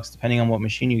 $200 depending on what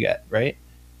machine you get, right?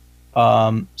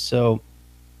 So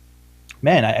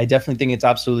man, I definitely think it's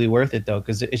absolutely worth it though,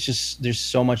 because it's just, there's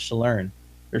so much to learn.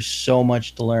 There's so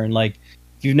much to learn. Like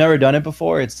if you've never done it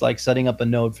before, it's like setting up a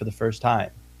node for the first time.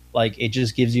 Like, it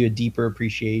just gives you a deeper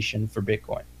appreciation for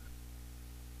Bitcoin.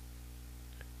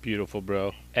 Beautiful,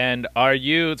 bro. And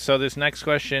so this next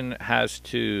question has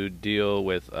to deal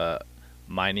with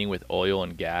mining with oil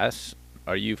and gas.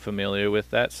 Are you familiar with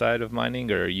that side of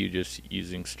mining, or are you just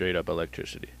using straight up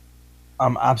electricity?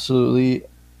 Absolutely.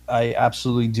 I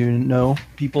absolutely do know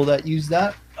people that use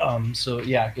that. So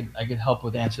yeah, I could help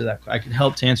with answer that. I could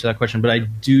help to answer that question, but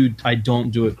I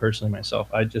don't do it personally myself.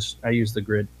 I use the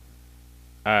grid.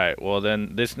 All right. Well,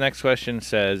 then this next question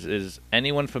says, is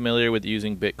anyone familiar with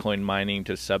using Bitcoin mining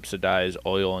to subsidize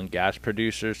oil and gas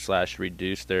producers /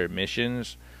 reduce their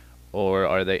emissions, or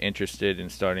are they interested in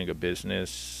starting a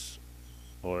business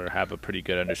or have a pretty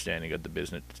good understanding of the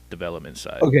business development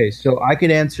side? Okay, so I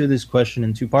could answer this question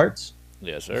in two parts.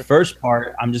 Yes, sir. First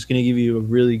part, I'm just going to give you a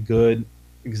really good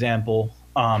example,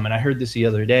 and I heard this the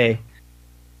other day.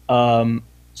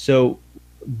 So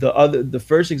the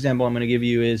first example I'm going to give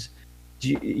you is,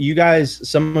 you guys,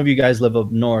 some of you guys live up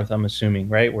north, I'm assuming,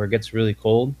 right, where it gets really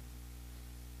cold.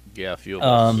 Yeah, a few of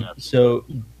us. So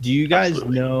do you guys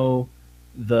know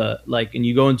and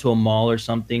you go into a mall or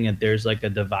something, and there's like a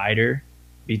divider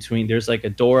between, there's like a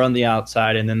door on the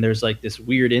outside, and then there's like this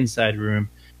weird inside room,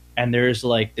 and there's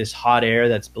like this hot air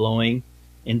that's blowing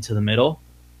into the middle,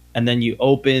 and then you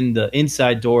open the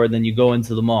inside door, and then you go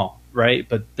into the mall, right?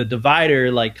 But the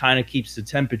divider like kind of keeps the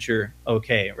temperature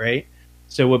okay, right?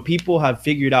 So what people have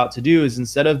figured out to do is,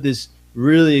 instead of this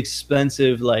really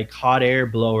expensive like hot air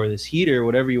blower, this heater,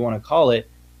 whatever you want to call it,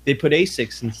 they put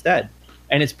ASICs instead.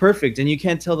 And it's perfect, and you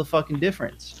can't tell the fucking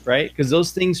difference, right? Because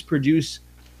those things produce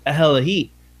a hell of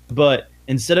heat. But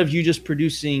instead of you just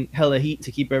producing hella heat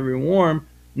to keep everyone warm,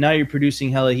 now you're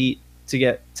producing hella heat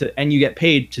and you get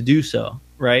paid to do so,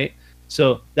 right?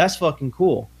 So that's fucking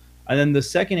cool. And then the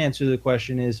second answer to the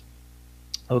question is,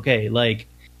 okay, like,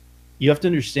 you have to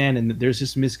understand, and there's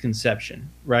this misconception,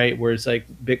 right, where it's like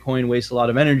Bitcoin wastes a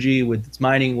lot of energy with its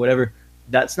mining, whatever.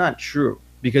 That's not true,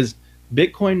 because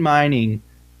Bitcoin mining,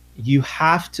 you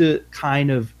have to kind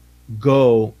of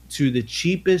go to the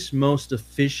cheapest, most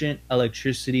efficient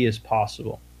electricity as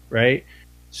possible, right?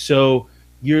 So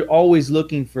you're always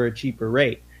looking for a cheaper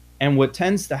rate. And what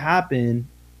tends to happen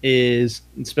is,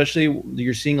 especially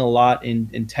you're seeing a lot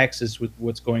in Texas with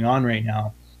what's going on right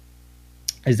now,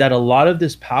 is that a lot of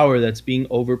this power that's being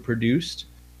overproduced,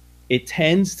 it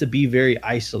tends to be very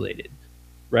isolated,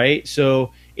 right?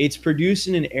 So it's produced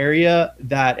in an area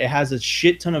that it has a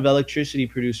shit ton of electricity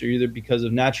producer, either because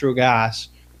of natural gas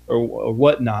or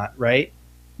whatnot, right?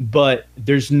 But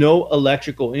there's no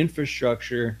electrical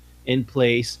infrastructure in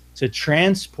place to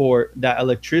transport that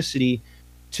electricity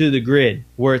to the grid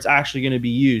where it's actually going to be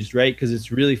used, right? Because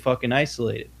it's really fucking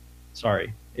isolated.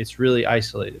 Sorry, it's really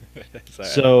isolated.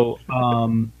 So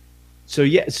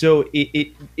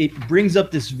it brings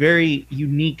up this very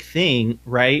unique thing,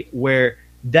 right, where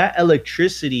that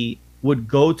electricity would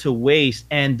go to waste,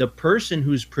 and the person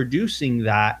who's producing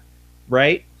that,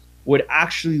 right, would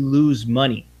actually lose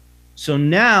money. So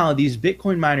now these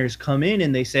Bitcoin miners come in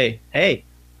and they say, hey,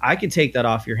 I can take that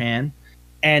off your hand.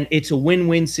 And it's a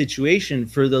win-win situation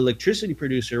for the electricity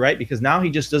producer, right? Because now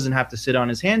he just doesn't have to sit on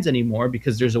his hands anymore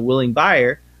because there's a willing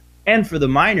buyer, and for the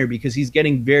miner because he's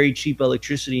getting very cheap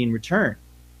electricity in return,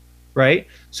 right?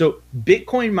 So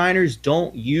Bitcoin miners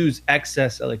don't use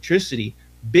excess electricity.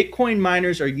 Bitcoin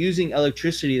miners are using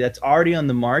electricity that's already on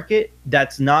the market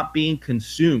that's not being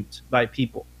consumed by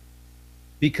people.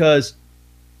 Because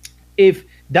if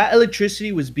that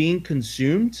electricity was being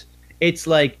consumed, it's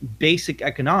like basic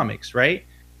economics, right?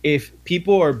 If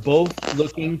people are both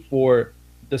looking for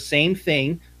the same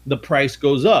thing, the price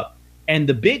goes up. And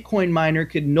the Bitcoin miner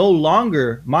could no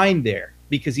longer mine there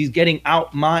because he's getting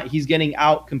out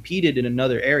competed in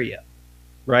another area,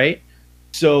 right?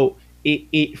 So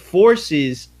it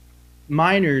forces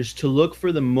miners to look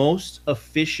for the most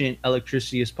efficient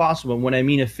electricity as possible. And when I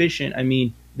mean efficient, I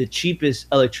mean the cheapest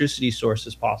electricity source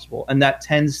as possible. And that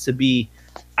tends to be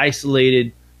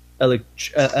isolated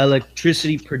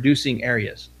electricity producing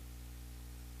areas.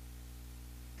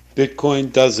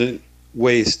 Bitcoin doesn't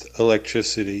waste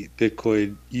electricity.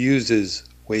 Bitcoin uses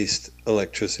waste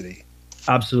electricity.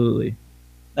 Absolutely.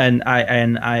 And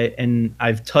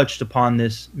I've touched upon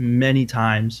this many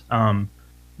times,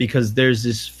 because there's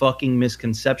this fucking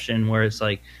misconception where it's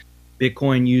like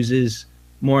Bitcoin uses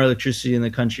more electricity in the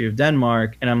country of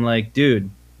Denmark, and I'm like, dude,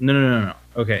 no.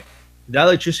 Okay, that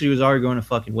electricity was already going to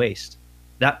fucking waste.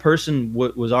 That person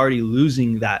was already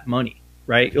losing that money,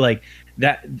 right? Like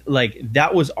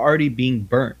that was already being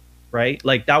burnt, right?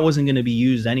 Like that wasn't going to be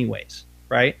used anyways,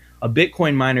 right? A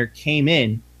Bitcoin miner came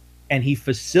in and he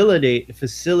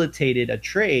facilitated a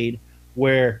trade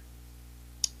where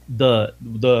for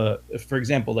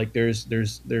example, like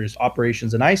there's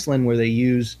operations in Iceland where they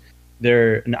use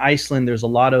in Iceland there's a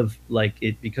lot of like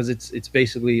it because it's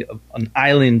basically an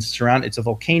island it's a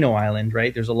volcano island,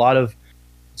 right? There's a lot of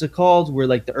what's it called where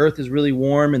like the earth is really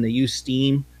warm and they use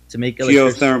steam to make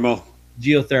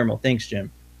geothermal. Thanks, Jim.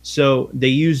 So they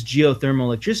use geothermal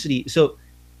electricity. So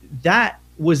that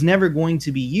was never going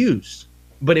to be used,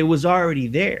 but it was already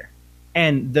there.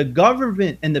 And the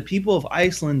government and the people of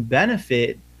Iceland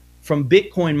benefit from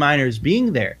Bitcoin miners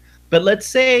being there. But let's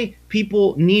say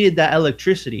people needed that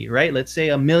electricity, right? Let's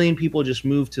say 1 million people just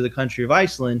moved to the country of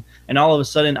Iceland, and all of a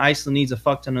sudden Iceland needs a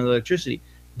fuck ton of electricity.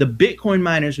 The Bitcoin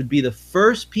miners would be the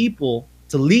first people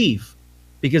to leave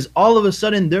because all of a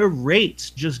sudden their rates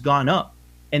just gone up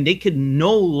and they could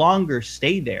no longer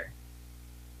stay there,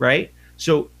 right?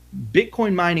 So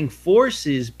Bitcoin mining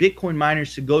forces Bitcoin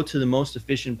miners to go to the most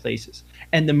efficient places.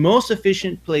 And the most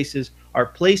efficient places are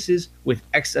places with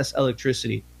excess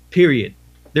electricity, period.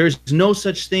 There's no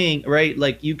such thing, right?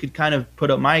 Like you could kind of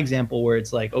put up my example where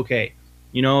it's like, okay,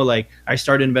 you know, like I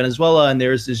started in Venezuela and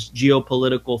there's this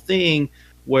geopolitical thing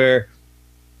where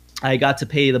I got to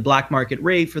pay the black market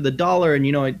rate for the dollar and,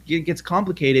 you know, it gets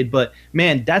complicated. But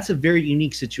man, that's a very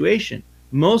unique situation.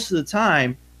 Most of the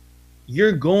time,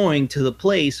 you're going to the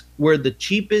place where the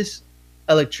cheapest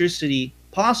electricity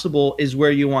possible is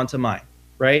where you want to mine,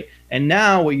 right? And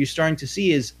now what you're starting to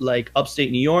see is like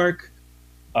upstate New York,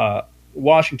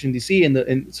 Washington,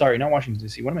 D.C., sorry, not Washington,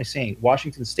 D.C., what am I saying?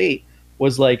 Washington State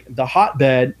was like the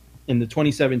hotbed in the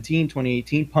 2017,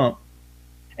 2018 pump.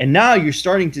 And now you're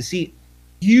starting to see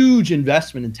huge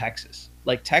investment in Texas.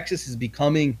 Like Texas is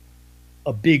becoming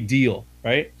a big deal,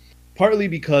 right? Partly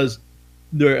because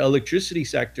their electricity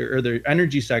sector or their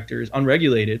energy sector is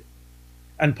unregulated,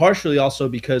 and partially also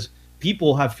because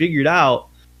people have figured out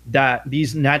that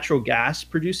these natural gas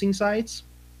producing sites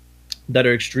that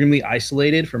are extremely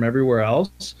isolated from everywhere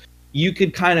else, you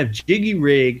could kind of jiggy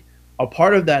rig a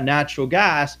part of that natural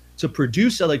gas to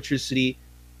produce electricity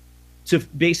to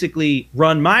basically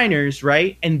run miners,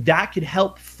 right? And that could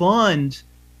help fund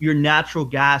your natural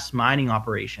gas mining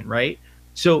operation, right?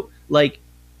 So like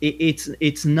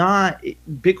it's not,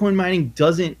 Bitcoin mining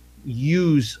doesn't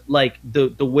use like the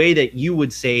way that you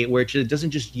would say, where it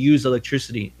doesn't just use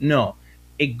electricity. No,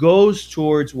 it goes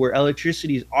towards where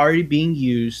electricity is already being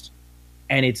used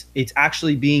and it's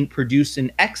actually being produced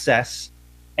in excess,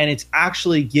 and it's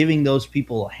actually giving those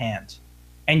people a hand.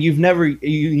 And you never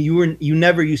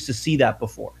used to see that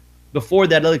before. Before,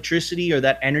 that electricity or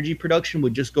that energy production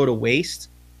would just go to waste,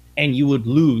 and you would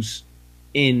lose.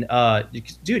 It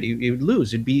would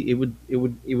lose.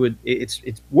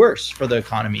 It's worse for the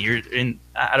economy.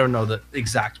 I don't know the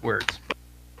exact words, but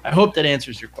I hope that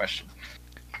answers your question.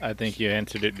 I think you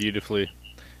answered it beautifully.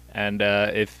 And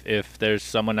if there's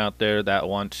someone out there that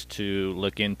wants to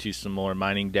look into some more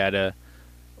mining data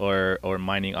or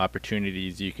mining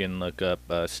opportunities, you can look up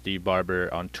Steve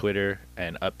Barber on Twitter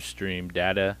and Upstream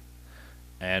Data,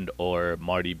 and or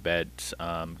Marty Bett's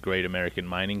Great American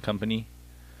Mining Company,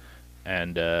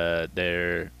 and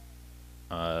they're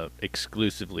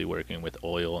exclusively working with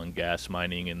oil and gas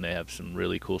mining, and they have some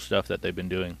really cool stuff that they've been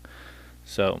doing.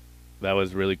 So that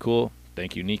was really cool.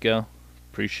 Thank you, Nico.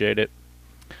 Appreciate it.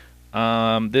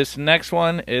 This next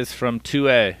one is from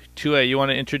 2A. 2A, you want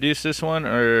to introduce this one,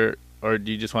 or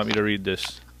do you just want me to read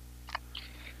this?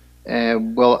 I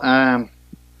don't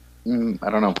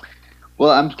know.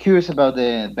 Well, I'm curious about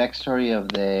the backstory of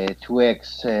the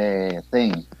 2X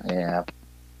thing.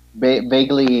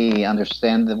 Vaguely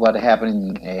understand what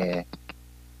happened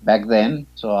back then.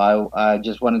 So I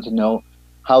just wanted to know,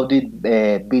 how did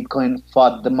Bitcoin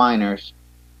fought the miners,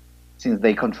 since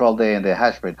they control the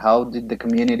hash rate? How did the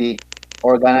community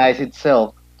organize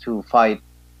itself to fight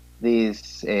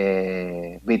this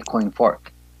Bitcoin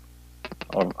fork,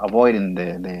 or avoiding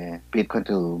the Bitcoin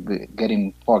to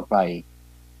getting forked by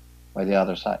the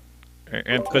other side?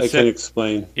 And I can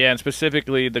explain. Yeah, and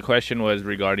specifically the question was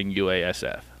regarding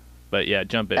UASF. But yeah,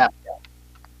 jump in.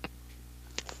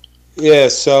 Yeah,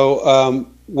 so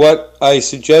what I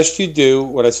suggest you do,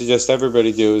 what I suggest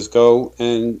everybody do, is go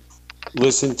and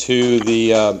listen to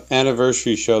the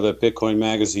anniversary show that Bitcoin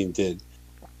Magazine did.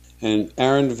 And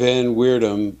Aaron Van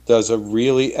Weerdum does a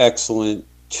really excellent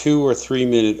 2 or 3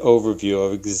 minute overview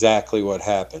of exactly what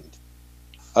happened.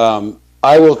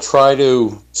 I will try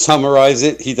to summarize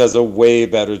it. He does a way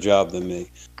better job than me.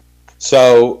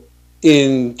 So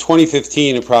in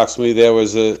 2015, approximately, there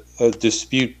was a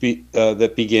dispute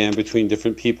that began between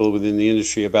different people within the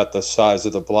industry about the size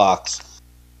of the blocks.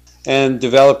 And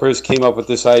developers came up with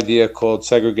this idea called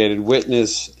segregated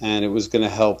witness, and it was going to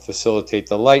help facilitate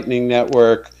the Lightning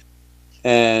Network.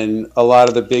 And a lot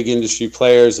of the big industry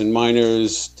players and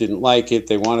miners didn't like it.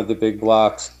 They wanted the big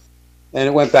blocks. And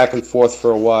it went back and forth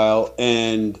for a while.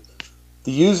 And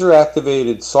the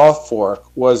user-activated soft fork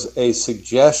was a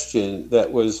suggestion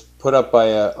that was put up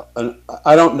by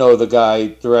I don't know the guy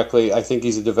directly. I think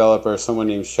he's a developer, someone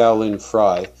named Shaolin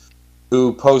Fry,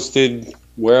 who posted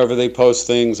wherever they post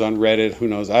things on Reddit. Who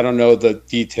knows? I don't know the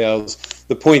details.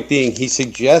 The point being, he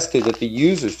suggested that the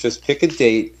users just pick a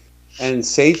date and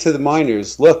say to the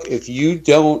miners, look, if you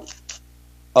don't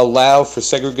allow for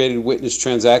segregated witness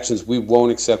transactions, we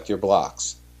won't accept your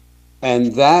blocks.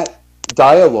 And that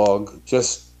dialogue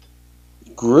just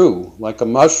grew like a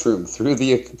mushroom through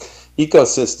the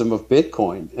ecosystem of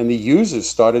Bitcoin. And the users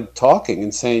started talking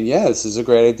and saying, yeah, this is a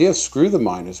great idea. Screw the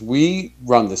miners. We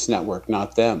run this network,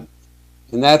 not them.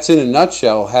 And that's in a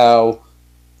nutshell how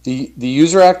the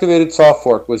user-activated soft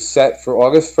fork was set for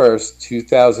August 1st,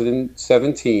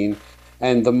 2017,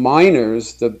 and the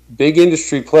miners, the big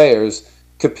industry players,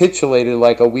 capitulated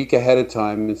like a week ahead of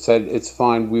time and said, it's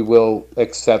fine, we will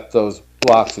accept those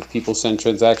blocks if people send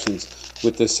transactions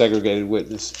with this segregated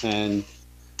witness.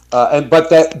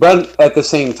 But at the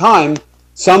same time,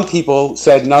 some people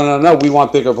said, no, we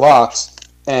want bigger blocks,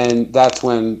 and that's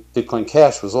when Bitcoin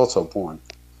Cash was also born.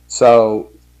 So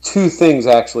two things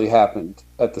actually happened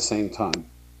at the same time.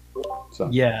 So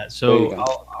yeah, so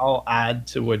I'll add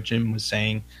to what Jim was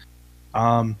saying.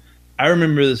 I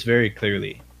remember this very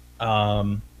clearly.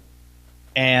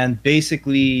 And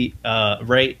basically,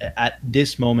 right at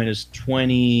this moment is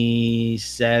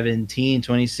 2017,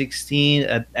 2016,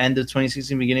 at the end of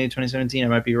 2016, beginning of 2017. I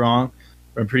might be wrong,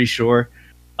 but I'm pretty sure.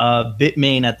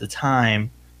 Bitmain at the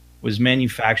time was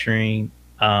manufacturing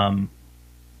about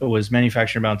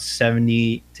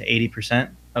 70 to 80%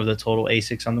 of the total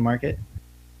ASICs on the market.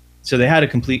 So they had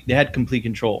complete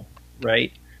control,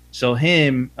 right? So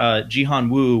him, Jihan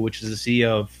Wu, which is the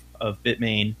CEO of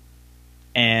Bitmain,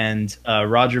 and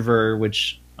Roger Ver,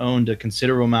 which owned a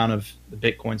considerable amount of the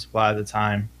Bitcoin supply at the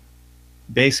time,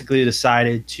 basically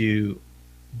decided to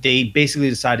take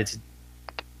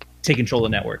control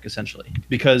of the network, essentially,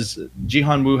 because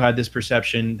Jihan Wu had this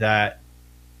perception that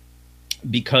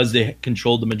because they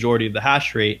controlled the majority of the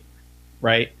hash rate,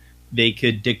 right, they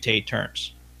could dictate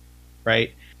terms,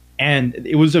 right? And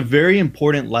it was a very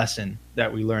important lesson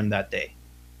that we learned that day,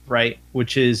 right?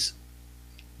 Which is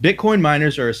Bitcoin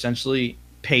miners are essentially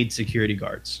paid security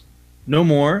guards. No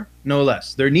more, no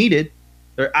less. They're needed.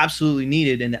 They're absolutely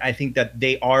needed. And I think that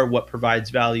they are what provides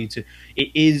value to, it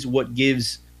is what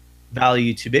gives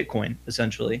value to Bitcoin,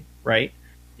 essentially, right?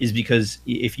 Is because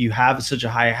if you have such a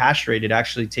high hash rate, it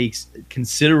actually takes a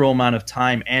considerable amount of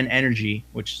time and energy,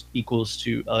 which equals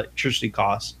to electricity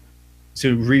costs,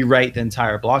 to rewrite the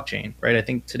entire blockchain, right? I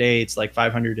think today it's like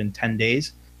 510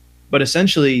 days. But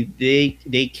essentially,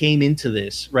 they came into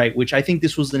this, right? Which I think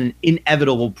this was an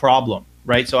inevitable problem,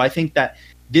 right? So I think that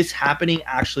this happening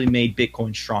actually made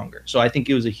Bitcoin stronger. So I think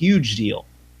it was a huge deal,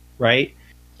 right?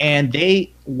 And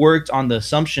they worked on the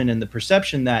assumption and the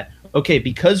perception that, okay,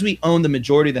 because we own the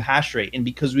majority of the hash rate and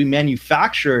because we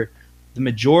manufacture the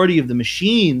majority of the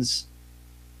machines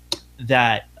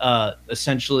that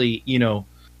essentially,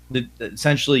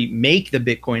 essentially make the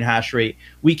Bitcoin hash rate,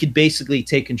 we could basically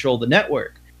take control of the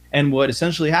network. And what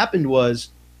essentially happened was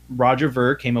Roger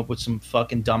Ver came up with some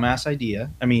fucking dumbass idea.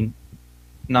 I mean,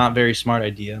 not very smart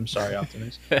idea. I'm sorry,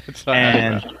 Optimus.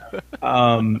 And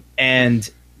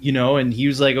he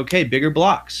was like, okay, bigger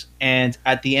blocks. And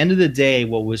at the end of the day,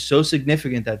 what was so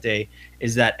significant that day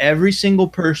is that every single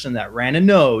person that ran a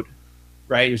node,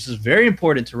 right, this is very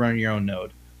important to run your own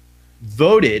node,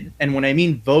 voted. And when I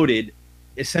mean voted,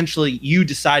 essentially you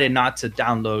decided not to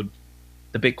download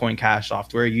the Bitcoin Cash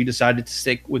software. You decided to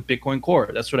stick with Bitcoin Core.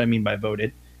 That's what I mean by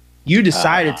voted. You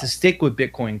decided to stick with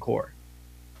Bitcoin Core.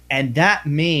 And that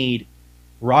made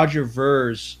Roger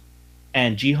Ver's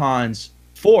and Jihan's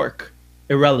fork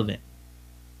irrelevant.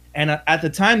 And at the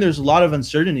time, there's a lot of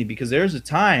uncertainty because there's a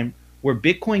time where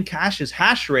Bitcoin Cash's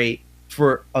hash rate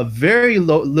for a very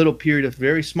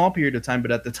very small period of time,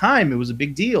 but at the time it was a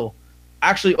big deal,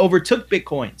 actually overtook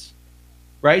Bitcoin's.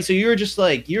 Right? So you're just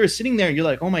like, you're sitting there and you're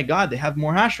like, oh my God, they have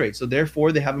more hash rate. So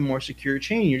therefore they have a more secure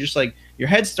chain. You're just like, your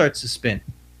head starts to spin.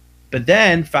 But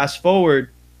then fast forward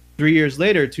 2 years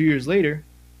later,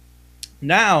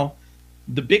 now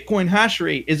the Bitcoin hash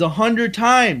rate is 100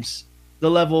 times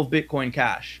the level of Bitcoin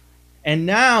Cash. And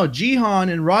now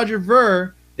Jihan and Roger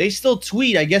Ver, they still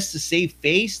tweet, I guess, to save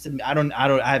face. I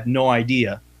have no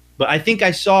idea. But I think I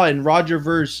saw in Roger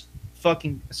Ver's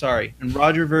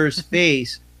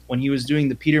face when he was doing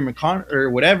the Peter McCon or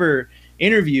whatever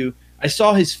interview, I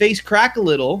saw his face crack a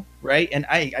little, right? And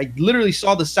I literally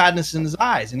saw the sadness in his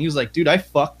eyes, and he was like, dude, I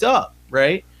fucked up,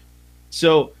 right?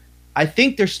 So I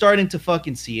think they're starting to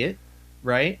fucking see it,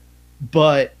 right?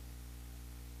 But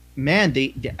man,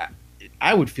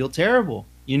 I would feel terrible.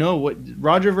 You know what?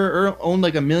 Roger Ver owned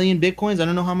like 1 million Bitcoins. I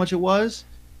don't know how much it was.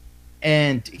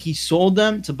 And he sold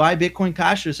them to buy Bitcoin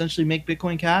Cash to essentially make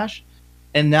Bitcoin Cash.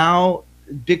 And now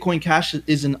Bitcoin Cash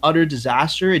is an utter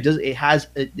disaster.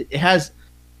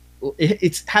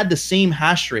 It's had the same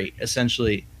hash rate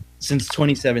essentially since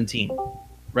 2017,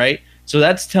 right? So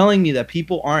that's telling me that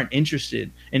people aren't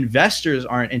interested. Investors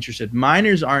aren't interested.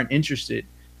 Miners aren't interested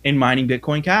in mining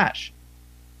Bitcoin Cash.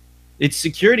 Its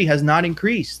security has not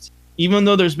increased, even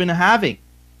though there's been a halving,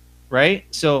 right?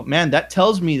 So, man, that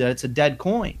tells me that it's a dead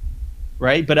coin,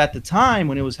 right? But at the time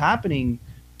when it was happening,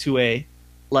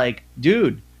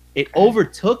 dude, it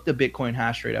overtook the Bitcoin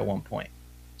hash rate at one point.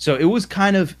 So it was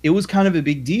kind of a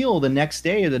big deal. The next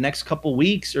day or the next couple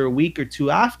weeks or a week or two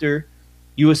after,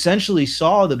 you essentially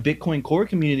saw the Bitcoin Core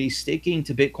community sticking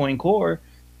to Bitcoin Core,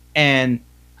 and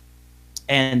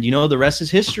you know, the rest is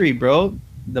history, bro.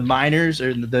 The miners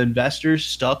or the investors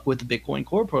stuck with the Bitcoin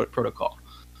Core protocol.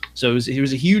 So it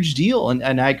was a huge deal,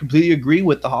 and I completely agree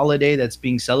with the holiday that's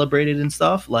being celebrated and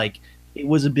stuff. Like, it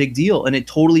was a big deal, and it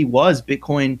totally was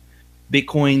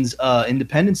Bitcoin's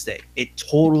Independence Day. It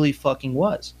totally fucking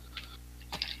was.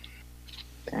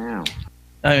 Damn.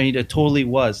 I mean, it totally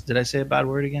was. Did I say a bad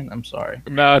word again? I'm sorry.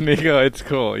 No, Nico, it's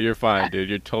cool. You're fine, dude.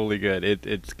 You're totally good.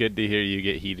 It's good to hear you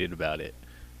get heated about it.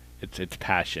 It's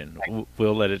passion.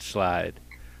 We'll let it slide.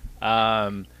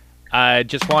 I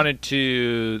just wanted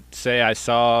to say I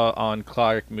saw on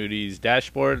Clark Moody's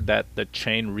dashboard that the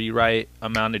chain rewrite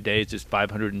amount of days is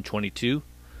 522.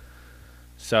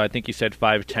 So I think you said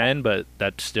 510, but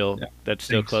that's still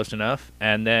close enough.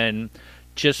 And then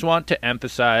just want to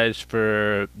emphasize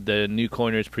for the new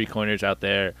coiners, pre-coiners out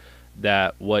there,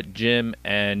 that what Jim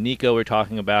and Nico were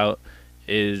talking about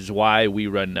is why we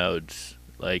run nodes.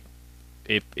 Like,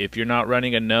 if you're not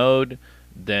running a node,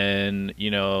 then,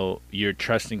 you know, you're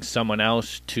trusting someone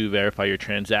else to verify your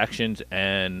transactions,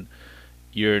 and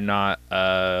you're not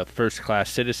a first-class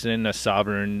citizen, a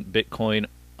sovereign Bitcoin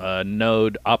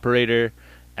node operator.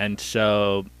 And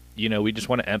so, you know, we just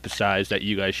want to emphasize that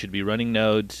you guys should be running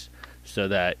nodes so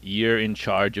that you're in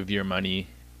charge of your money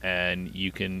and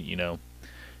you can, you know,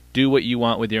 do what you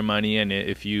want with your money. And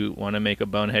if you want to make a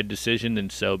bonehead decision, then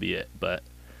so be it. But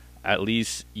at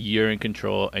least you're in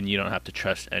control and you don't have to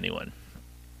trust anyone.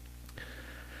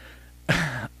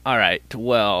 All right.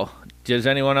 Well, does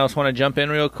anyone else want to jump in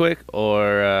real quick,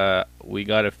 or we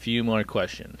got a few more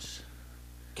questions?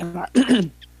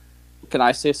 Can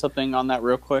I say something on that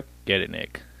real quick? Get it,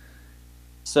 Nick.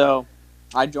 So,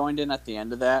 I joined in at the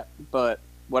end of that, but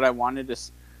what I wanted to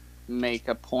make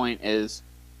a point is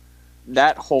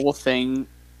that whole thing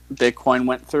Bitcoin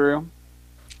went through,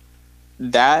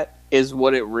 that is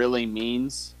what it really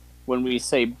means when we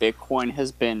say Bitcoin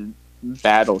has been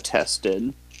battle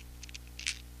tested.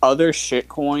 Other shit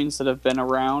coins that have been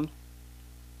around,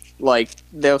 like,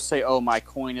 they'll say, oh, my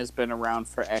coin has been around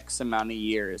for X amount of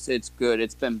years. It's good.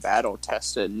 It's been battle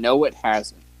tested. No, it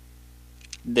hasn't.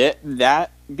 That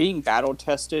being battle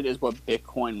tested is what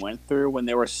Bitcoin went through when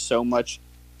there was so much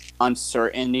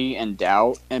uncertainty and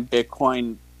doubt, and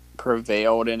Bitcoin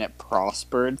prevailed and it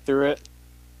prospered through it.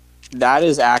 That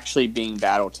is actually being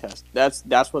battle tested.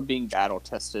 That's what being battle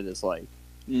tested is like.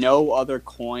 No other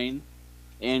coin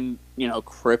in, you know,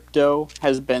 crypto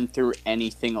has been through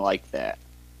anything like that.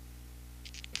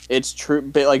 It's true,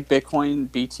 but like Bitcoin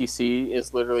BTC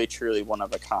is literally truly one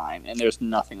of a kind, and there's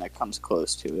nothing that comes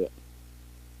close to it.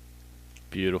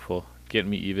 Beautiful.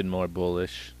 Getting me even more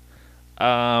bullish.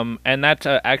 And that's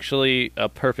actually a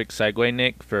perfect segue,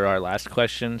 Nick, for our last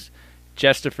questions.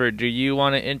 Jestifer, do you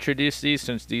want to introduce these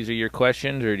since these are your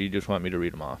questions, or do you just want me to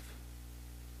read them off?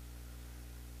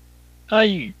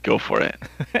 You go for it.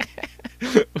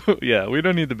 Yeah, we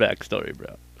don't need the backstory,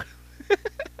 bro.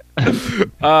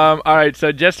 All right,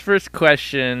 so Jestifer's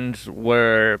questions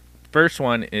were, first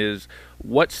one is,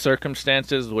 what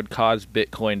circumstances would cause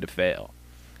Bitcoin to fail?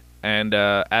 And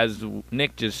as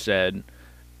Nick just said,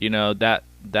 you know, that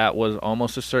was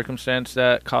almost a circumstance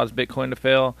that caused Bitcoin to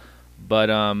fail. But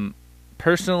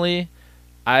personally,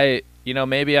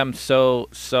 maybe I'm so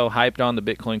hyped on the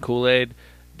Bitcoin Kool-Aid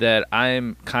that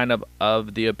I'm kind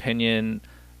of the opinion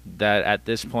that at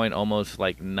this point almost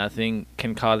like nothing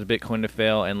can cause Bitcoin to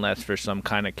fail unless for some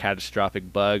kind of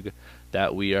catastrophic bug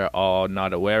that we are all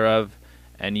not aware of.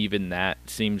 And even that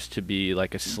seems to be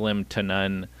like a slim to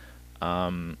none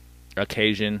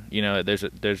occasion. There's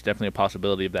definitely a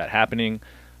possibility of that happening,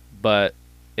 but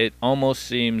it almost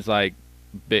seems like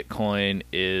Bitcoin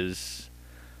is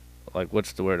like,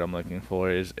 what's the word I'm looking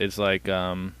for? Is like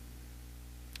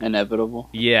inevitable.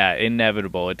 Yeah,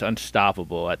 inevitable. It's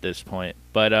unstoppable at this point.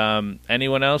 But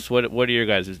anyone else? What are your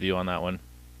guys' view on that one?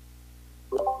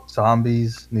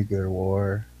 Zombies, nuclear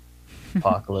war,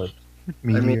 apocalypse,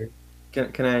 meteor.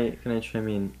 Can I chime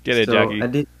in? Get it, Jackie.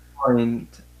 At this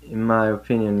point, in my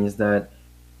opinion, is that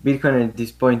Bitcoin at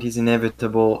this point is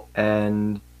inevitable,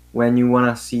 and when you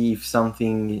want to see if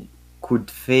something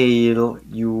could fail,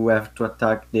 you have to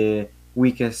attack the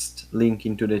weakest link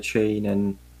into the chain,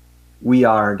 and we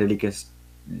are the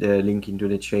link into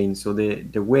the chain. So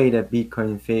the way that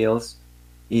Bitcoin fails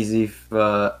is if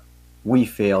we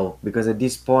fail, because at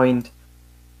this point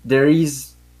there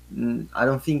is, I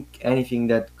don't think, anything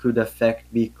that could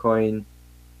affect Bitcoin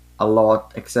a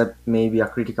lot except maybe a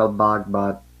critical bug,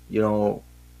 but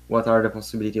what are the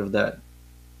possibility of that?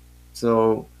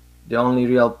 So the only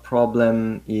real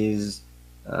problem is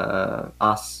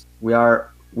us. We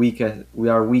are weaker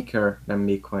than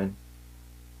Bitcoin.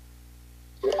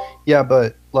 Yeah,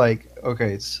 but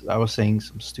okay, I was saying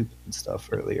some stupid stuff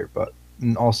earlier, but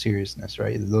in all seriousness,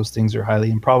 right? Those things are highly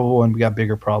improbable, and we got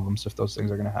bigger problems if those things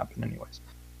are going to happen anyways.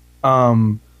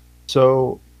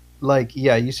 So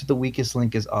yeah, you said the weakest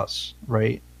link is us,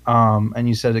 right? And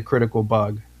you said a critical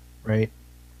bug, right?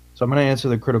 So I'm going to answer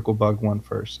the critical bug one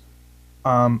first.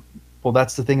 Well,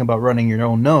 that's the thing about running your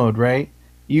own node, right?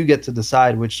 You get to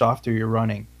decide which software you're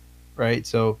running, right?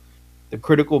 So the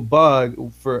critical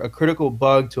bug, for a critical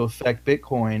bug to affect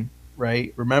Bitcoin,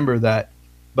 right? Remember that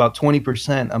about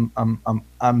 20%.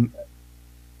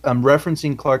 I'm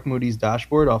referencing Clark Moody's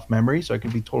dashboard off memory, so I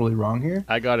could be totally wrong here.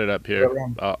 I got it up here.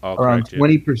 Around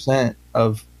 20%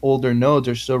 of older nodes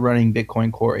are still running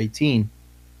Bitcoin Core 18,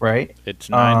 right? It's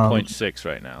 9.6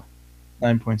 right now.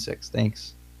 9.6.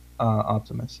 Thanks,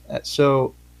 Optimus.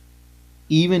 So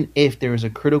even if there is a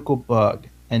critical bug,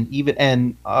 and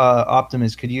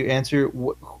Optimus, could you answer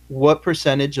what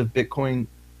percentage of Bitcoin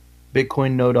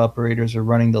node operators are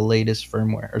running the latest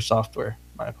firmware or software?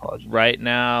 My apologies. Right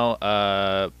now,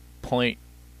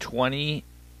 0.20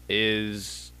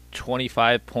 is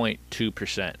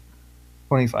 25.2%.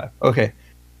 25. Okay.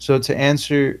 So to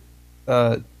answer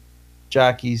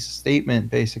Jackie's statement,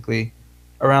 basically,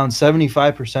 around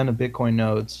 75% of Bitcoin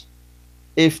nodes,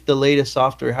 if the latest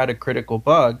software had a critical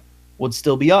bug, would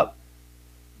still be up,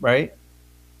 right?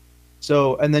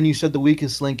 So, and then you said the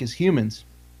weakest link is humans.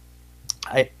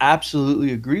 I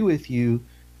absolutely agree with you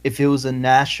if it was a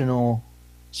national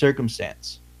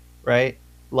circumstance, right?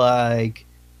 Like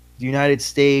the United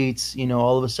States,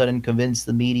 all of a sudden convinced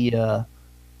the media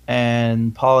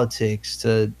and politics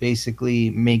to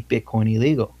basically make Bitcoin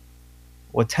illegal.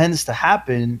 What tends to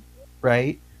happen,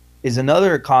 right, is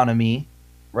another economy,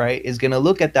 right, is going to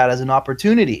look at that as an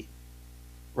opportunity,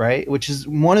 right? Which is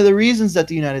one of the reasons that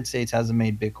the United States hasn't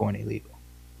made Bitcoin illegal,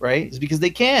 right? Is because they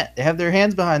can't. They have their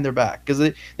hands behind their back because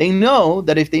they know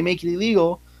that if they make it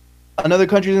illegal, another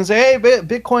country is going to say, hey,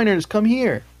 Bitcoiners, come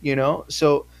here,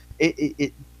 So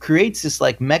it creates this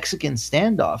like Mexican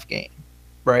standoff game,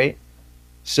 right?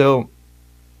 So,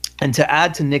 and to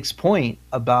add to Nick's point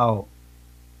about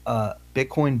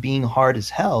Bitcoin being hard as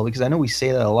hell, because I know we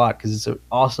say that a lot because it's an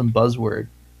awesome buzzword,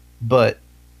 but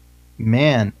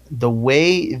man, the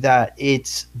way that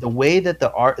the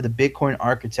Bitcoin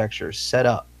architecture is set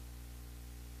up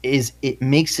it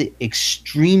makes it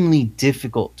extremely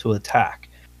difficult to attack,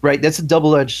 right? That's a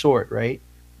double-edged sword, right?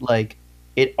 Like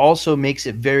it also makes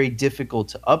it very difficult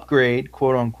to upgrade,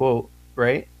 quote unquote,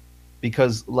 right?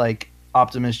 Because like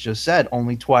Optimus just said,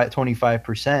 only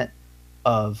 25%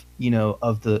 of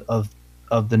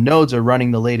the nodes are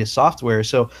running the latest software.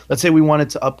 So let's say we wanted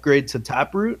to upgrade to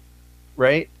Taproot,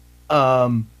 right?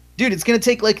 Dude, it's gonna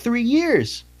take like 3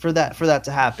 years for that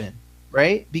to happen,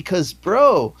 right? Because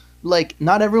bro, like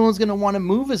not everyone's gonna want to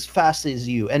move as fast as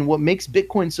you. And what makes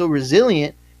Bitcoin so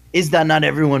resilient is that not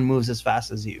everyone moves as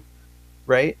fast as you,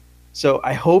 right? So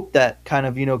I hope that kind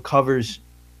of covers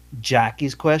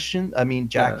Jackie's question. I mean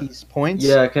Jackie's points.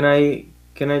 Yeah, can I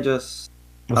just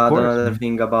add another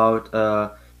thing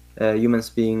about humans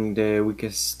being the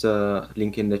weakest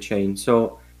link in the chain?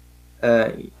 So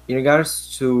in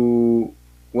regards to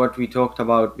what we talked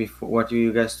about before, what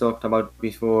you guys talked about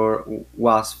before,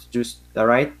 WASP, just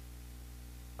right?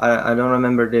 I don't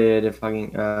remember the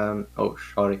fucking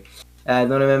sorry, I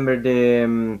don't remember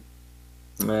the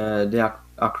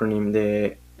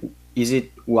acronym. Is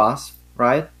it WASP,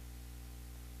 right?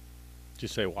 Did you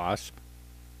say WASP?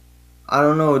 I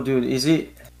don't know, dude. Is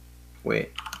it?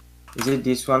 Wait, is it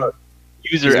this one?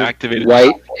 user activated.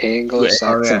 White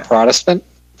Anglo-Saxon Protestant.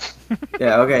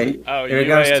 Yeah. Okay. Oh, In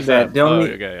regards to that,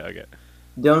 okay.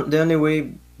 the only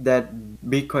way that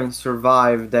Bitcoin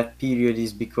survived that period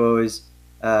is because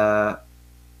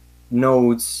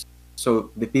nodes, so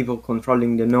the people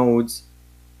controlling the nodes,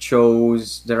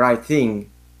 chose the right thing.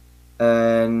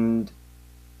 And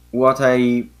what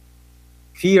I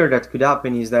fear that could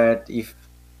happen is that if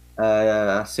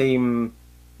same,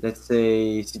 let's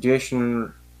say,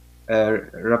 situation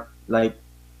like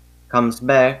comes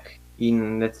back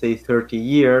in, let's say, 30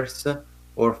 years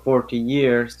or 40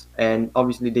 years, and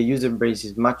obviously the user base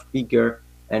is much bigger,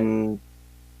 and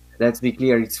let's be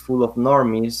clear, it's full of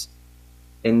normies,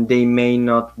 and they may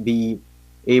not be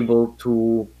able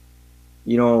to,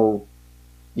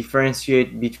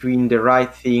 differentiate between the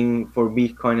right thing for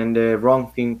Bitcoin and the wrong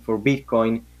thing for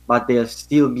Bitcoin, but they'll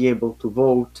still be able to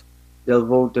vote. They'll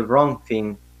vote the wrong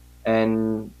thing,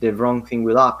 and the wrong thing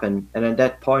will happen. And at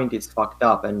that point, it's fucked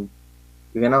up, and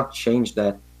you cannot change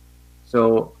that.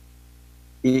 So,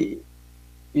 do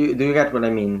you get what I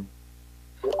mean?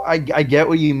 I get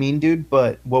what you mean, dude.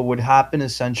 But what would happen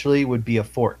essentially would be a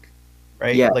fork,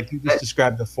 right? Yeah. Like you just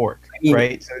described the fork,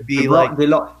 right? So it'd be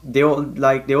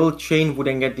the old chain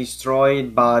wouldn't get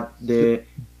destroyed, but the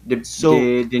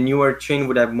newer chain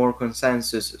would have more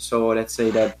consensus. So let's say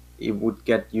that it would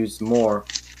get used more.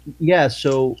 Yeah.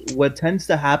 So what tends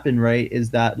to happen, right,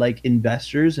 is that like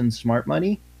investors and smart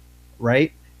money,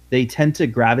 right, they tend to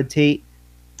gravitate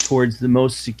towards the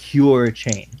most secure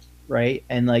chain, right?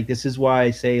 And like this is why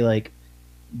I say like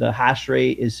the hash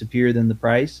rate is superior than the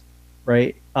price,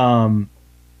 right?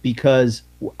 Because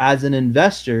as an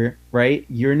investor, right,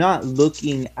 you're not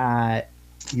looking at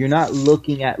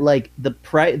like the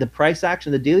price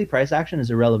action, the daily price action is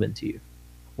irrelevant to you.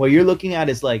 What you're looking at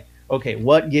is like, okay,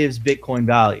 what gives Bitcoin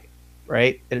value,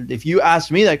 right? And if you ask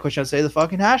me that question, I'd say the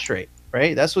fucking hash rate,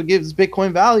 right? That's what gives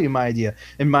Bitcoin value,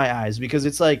 in my eyes, because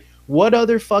it's like, what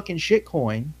other fucking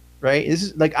shitcoin, right? This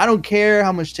is like, I don't care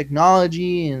how much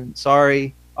technology, and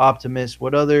sorry, Optimus,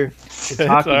 what other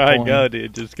shiitake coin? Go,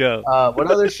 dude, just go. What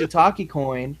other shiitake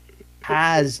coin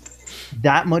has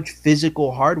that much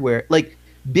physical hardware? Like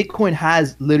Bitcoin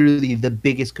has literally the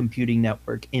biggest computing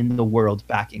network in the world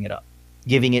backing it up,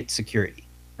 giving it security,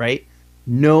 right?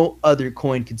 No other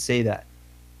coin could say that.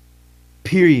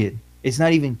 Period. It's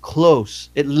not even close.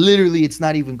 It's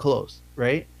not even close,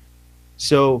 right?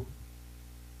 So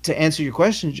to answer your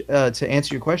question,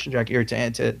 Jackie, or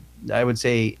to I would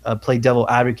say play devil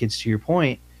advocates to your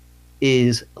point,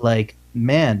 is like,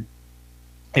 man,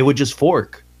 it would just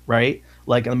fork, right?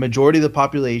 Like a majority of the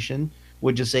population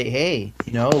would just say, hey,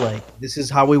 like this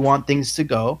is how we want things to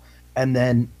go, and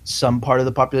then some part of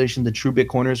the population, the true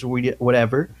Bitcoiners or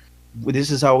whatever,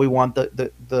 this is how we want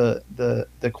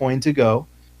the coin to go,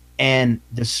 and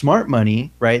the smart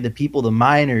money, right? The people, the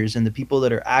miners, and the people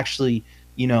that are actually,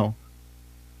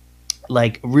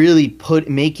 like really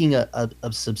making a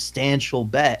substantial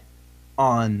bet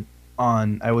on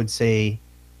I would say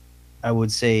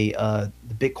the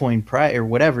Bitcoin price or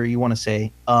whatever you want to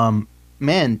say.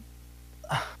 Man,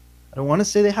 I don't want to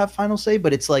say they have final say,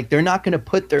 but it's like they're not going to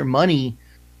put their money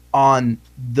on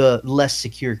the less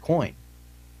secure coin,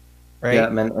 right? Yeah,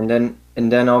 man.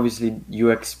 And then obviously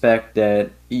you expect that,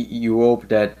 you hope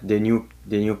that the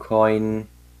new coin,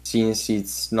 since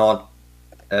it's not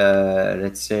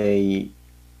let's say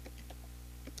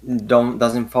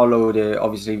doesn't follow the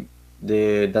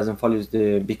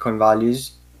Bitcoin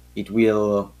values, it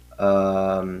will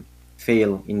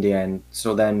fail in the end.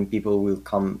 So then people will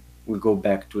go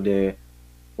back to the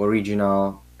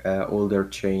original older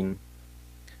chain.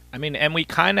 I mean, and we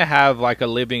kind of have like a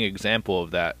living example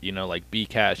of that, like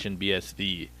Bcash and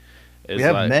BSV. We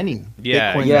have many.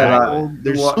 Yeah, Bitcoin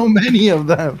there's so many of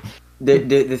them.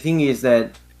 The thing is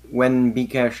that when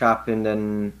Bcash happened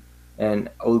and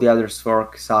all the other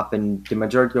forks happened, the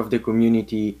majority of the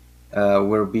community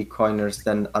were Bitcoiners,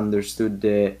 then understood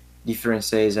the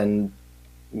differences and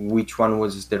which one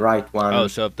was the right one. Oh,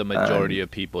 so if the majority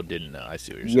of people didn't know, I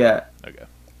see what you're saying. Yeah. Okay.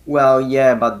 Well,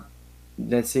 yeah, but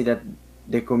let's say that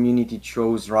the community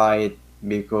chose right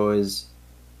because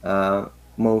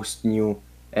most knew,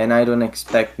 and I don't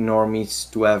expect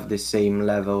normies to have the same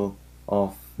level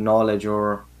of knowledge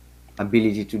or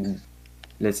ability to,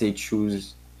 let's say,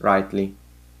 choose rightly.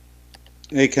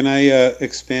 Hey, can I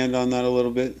expand on that a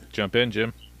little bit? Jump in,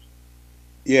 Jim.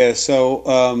 Yeah,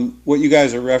 so what you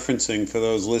guys are referencing, for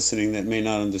those listening that may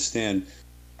not understand,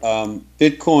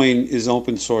 Bitcoin is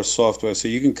open source software, so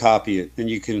you can copy it, and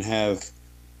you can have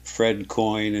Fred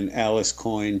coin and Alice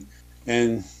coin,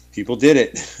 and people did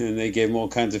it, and they gave them all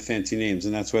kinds of fancy names,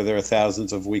 and that's where there are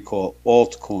thousands of we call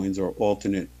altcoins or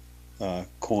alternate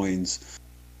coins,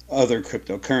 other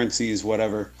cryptocurrencies,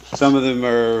 whatever. Some of them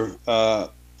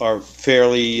are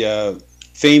fairly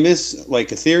famous, like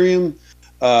Ethereum,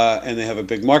 and they have a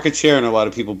big market share, and a lot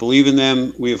of people believe in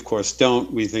them. We, of course,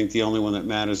 don't. We think the only one that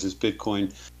matters is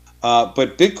Bitcoin.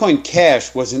 But Bitcoin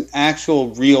Cash was an actual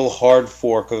real hard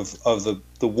fork of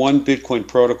the one Bitcoin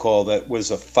protocol that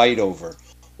was a fight over.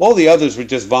 All the others were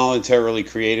just voluntarily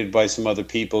created by some other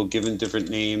people, given different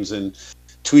names, and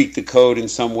tweaked the code in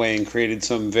some way and created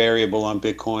some variable on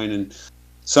Bitcoin. And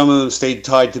some of them stayed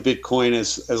tied to Bitcoin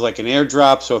as like an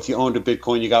airdrop. So if you owned a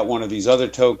Bitcoin, you got one of these other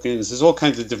tokens. There's all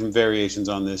kinds of different variations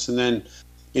on this. And then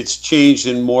it's changed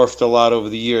and morphed a lot over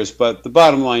the years. But the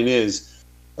bottom line is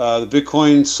the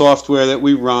Bitcoin software that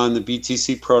we run, the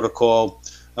BTC protocol,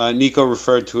 Nico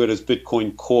referred to it as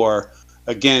Bitcoin Core.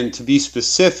 Again, to be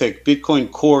specific,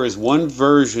 Bitcoin Core is one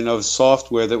version of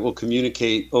software that will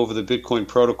communicate over the Bitcoin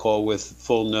protocol with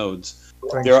full nodes.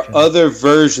 There are other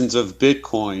versions of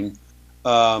Bitcoin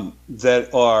that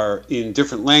are in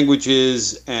different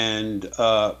languages, and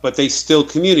but they still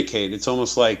communicate. It's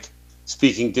almost like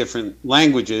speaking different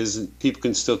languages, and people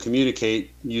can still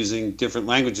communicate using different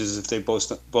languages if they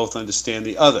both understand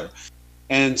the other.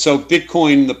 And so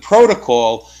Bitcoin, the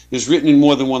protocol, is written in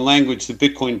more than one language. The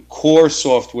Bitcoin Core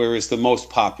software is the most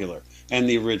popular and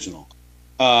the original.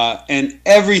 And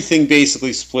everything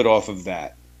basically split off of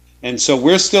that. And so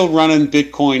we're still running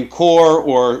Bitcoin Core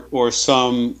or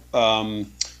some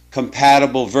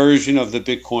compatible version of the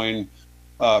Bitcoin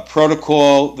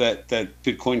protocol that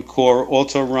Bitcoin Core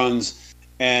also runs.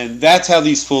 And that's how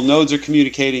these full nodes are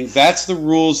communicating. That's the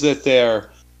rules that they're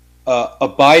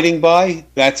abiding by.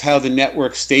 That's how the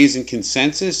network stays in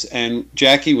consensus. And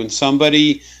Jackie, when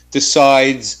somebody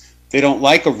decides they don't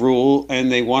like a rule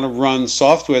and they want to run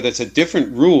software that's a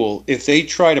different rule, if they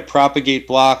try to propagate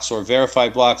blocks or verify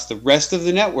blocks, the rest of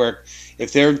the network,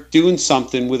 if they're doing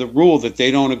something with a rule that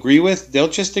they don't agree with, they'll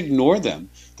just ignore them.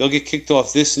 They'll get kicked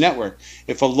off this network.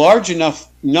 If a large enough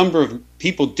number of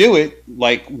people do it,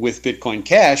 like with Bitcoin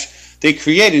Cash, they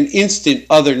create an instant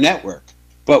other network.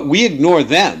 But we ignore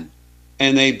them,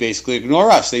 and they basically ignore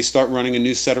us. They start running a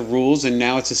new set of rules, and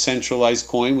now it's a centralized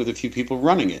coin with a few people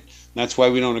running it. And that's why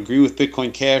we don't agree with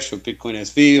Bitcoin Cash or Bitcoin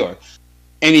SV or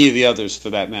any of the others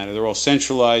for that matter. They're all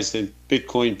centralized, and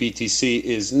Bitcoin BTC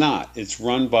is not. It's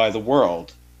run by the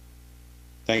world.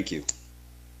 Thank you.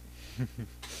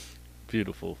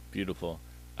 Beautiful, beautiful.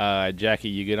 Jackie,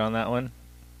 you good on that one?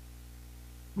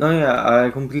 No, yeah, I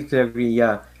completely agree.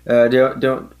 Yeah,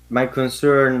 my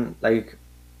concern, like,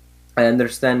 I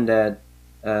understand that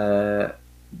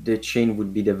the chain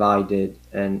would be divided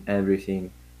and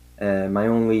everything. My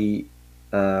only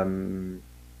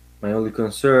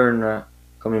concern,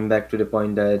 coming back to the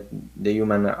point that the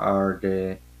human are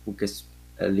the weakest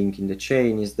link in the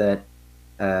chain, is that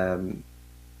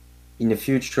in the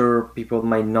future people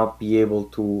might not be able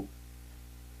to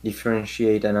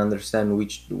differentiate and understand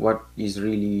what is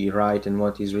really right and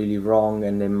what is really wrong,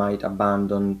 and they might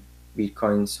abandon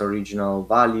Bitcoin's original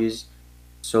values.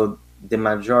 So the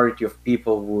majority of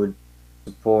people would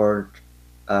support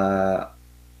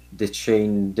the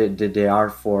chain, the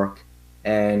hard fork,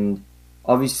 and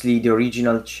obviously the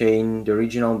original chain, the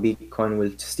original Bitcoin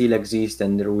will still exist,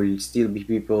 and there will still be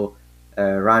people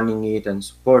running it and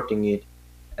supporting it.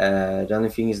 The only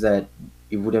thing is that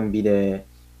it wouldn't be the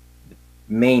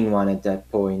main one at that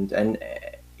point, and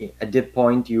at that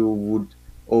point you would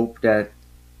hope that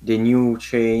the new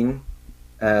chain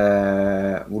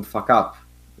would fuck up.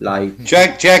 Like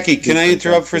Jackie, can I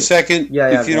interrupt for a second?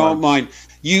 Yeah, if you don't mind.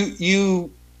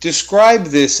 You describe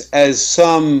this as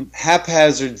some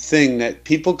haphazard thing that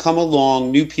people come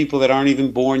along, new people that aren't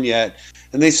even born yet,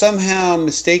 and they somehow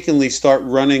mistakenly start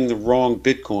running the wrong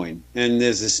Bitcoin, and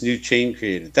there's this new chain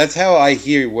created. That's how I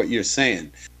hear what you're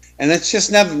saying. And that's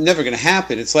just never going to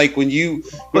happen. It's like when you're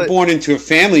born into a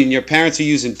family and your parents are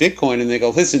using Bitcoin, and they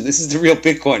go, listen, this is the real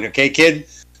Bitcoin, okay, kid?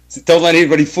 Don't let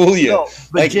anybody fool you. No,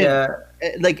 but Jim,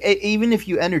 even if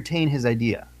you entertain his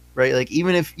idea, right? Like,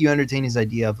 even if you entertain his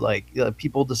idea of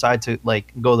people decide to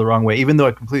go the wrong way, even though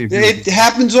I completely agree. It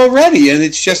happens already, and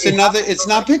it's just it's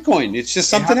not Bitcoin. It's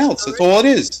just something else. That's all it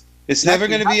is. It's never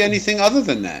going to be anything other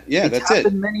than that. Yeah, that's it. It's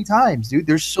happened many times, dude.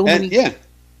 There's so many. Yeah.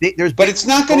 But it's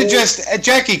not going to just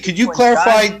Jackie. Could you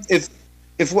clarify if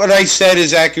what I said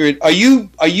is accurate? Are you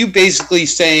basically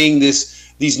saying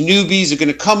these newbies are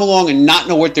going to come along and not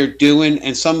know what they're doing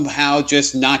and somehow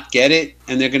just not get it,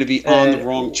 and they're going to be on the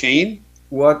wrong chain?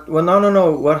 Well,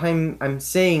 no. What I'm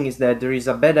saying is that there is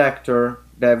a bad actor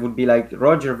that would be like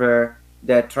Roger Ver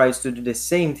that tries to do the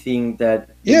same thing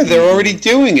that. Yeah, they're already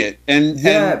doing it, and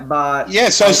but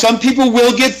so some people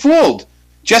will get fooled.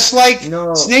 Just like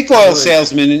snake oil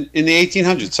salesmen in the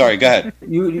 1800s. Sorry, go ahead.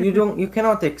 You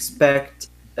cannot expect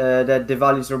that the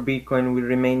values of Bitcoin will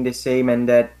remain the same and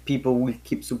that people will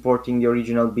keep supporting the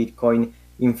original Bitcoin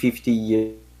in 50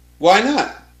 years. Why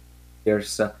not?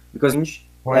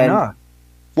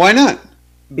 Why not?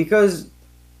 Because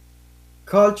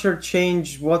culture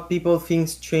change, what people think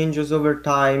changes over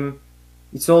time.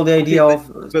 It's all the idea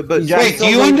of. But wait, do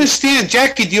you understand,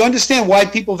 Jackie? Do you understand why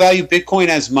people value Bitcoin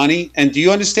as money? And do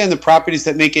you understand the properties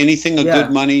that make anything a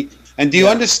good money? And do you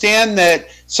understand that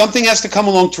something has to come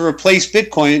along to replace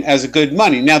Bitcoin as a good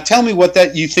money? Now, tell me what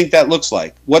you think that looks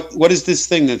like. What is this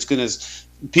thing that's going to?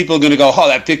 People are going to go, oh,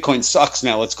 that Bitcoin sucks.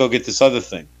 Now let's go get this other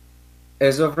thing.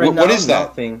 As of right now, what is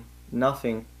that?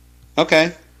 Nothing.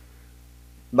 Okay.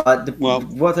 But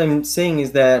what I'm saying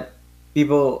is that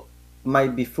people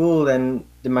might be fooled, and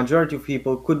the majority of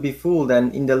people could be fooled,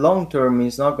 and in the long term,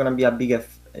 it's not going to be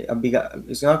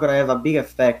it's not going to have a big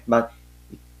effect, but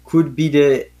it could be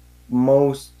the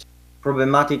most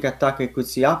problematic attack I could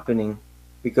see happening,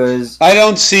 because I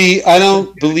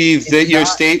don't believe that your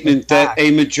statement that a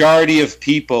majority of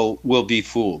people will be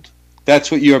fooled.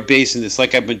 That's what you're basing this,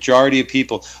 like a majority of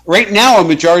people. Right now, a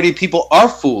majority of people are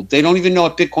fooled. They don't even know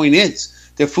what Bitcoin is.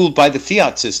 They're fooled by the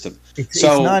fiat system. It's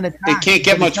not an attack. It can't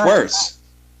get much worse.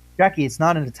 Jackie, it's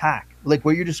not an attack. Like,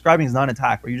 what you're describing is not an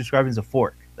attack. What you're describing is a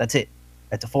fork. That's it.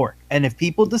 That's a fork. And if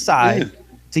people decide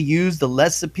to use the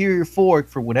less superior fork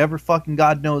for whatever fucking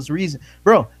God knows reason,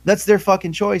 bro, that's their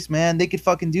fucking choice, man. They could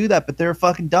fucking do that, but they're a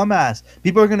fucking dumbass.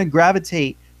 People are going to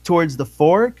gravitate towards the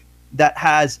fork that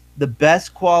has the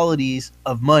best qualities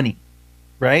of money,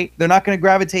 right? They're not going to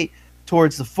gravitate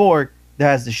towards the fork that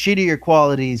has the shittier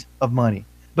qualities of money.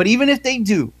 But even if they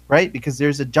do, right? Because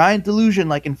there's a giant delusion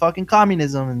like in fucking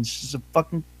communism, and it's just a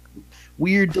fucking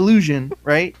weird delusion,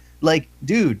 right? Like,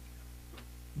 dude,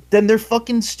 then they're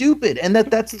fucking stupid, and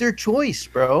that's their choice,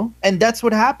 bro. And that's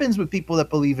what happens with people that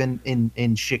believe in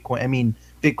shitcoin. I mean,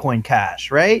 Bitcoin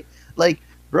Cash, right? Like,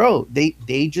 bro,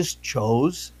 they just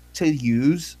chose to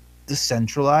use the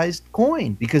centralized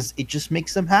coin because it just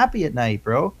makes them happy at night,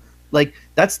 bro. Like,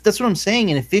 that's what I'm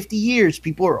saying. And in 50 years,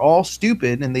 people are all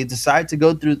stupid and they decide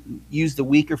to use the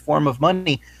weaker form of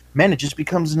money. Man, it just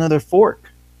becomes another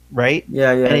fork, right?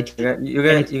 Yeah. You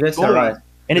guys are right.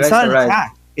 And it's not an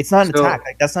attack. It's not an attack.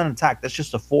 Like, that's not an attack. That's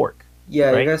just a fork.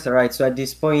 Yeah, right? You guys are right. So at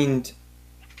this point,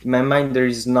 in my mind, there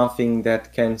is nothing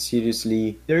that can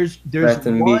seriously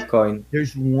threaten Bitcoin.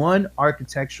 There's one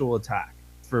architectural attack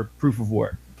for proof of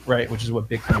work, right? Which is what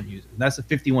Bitcoin uses. And that's a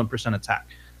 51% attack.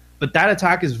 But that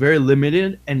attack is very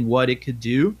limited in what it could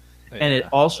do, and it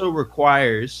also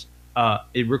requires a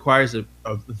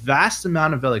vast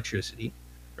amount of electricity,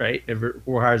 right? It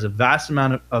requires a vast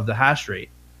amount of the hash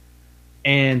rate,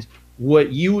 and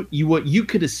what you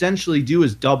could essentially do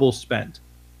is double spend,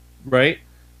 right?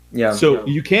 Yeah. So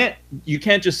you can't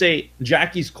just say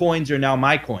Jackie's coins are now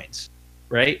my coins,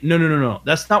 right? No.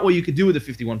 That's not what you could do with a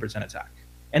 51% attack,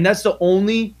 and that's the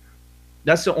only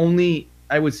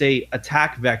I would say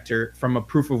attack vector from a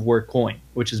proof of work coin,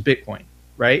 which is Bitcoin,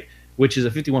 right? Which is a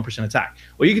 51% attack.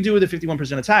 What you can do with a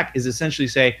 51% attack is essentially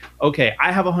say, okay,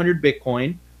 I have 100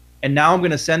 Bitcoin, and now I'm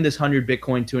going to send this 100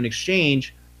 Bitcoin to an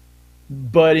exchange,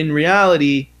 but in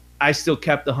reality, I still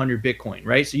kept the 100 Bitcoin,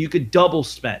 right? So you could double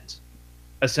spend,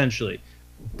 essentially,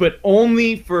 but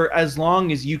only for as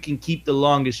long as you can keep the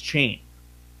longest chain.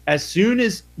 As soon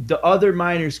as the other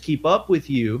miners keep up with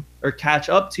you or catch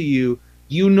up to you,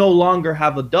 you no longer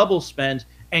have a double spend,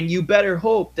 and you better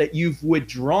hope that you've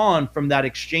withdrawn from that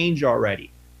exchange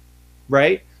already,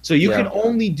 right? So you can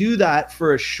only do that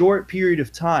for a short period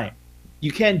of time.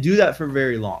 You can't do that for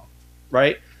very long,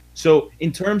 right? So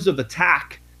in terms of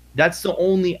attack, that's the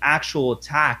only actual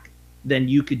attack then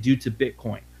you could do to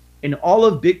Bitcoin. In all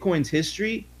of Bitcoin's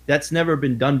history, that's never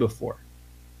been done before,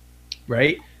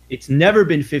 right? It's never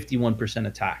been 51%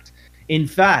 attacked. In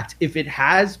fact, if it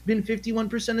has been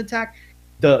 51% attacked,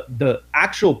 the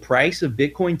actual price of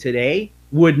Bitcoin today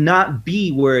would not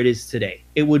be where it is today.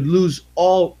 It would lose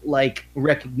all like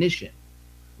recognition,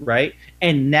 right?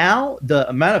 And now the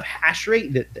amount of hash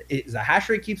rate the hash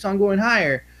rate keeps on going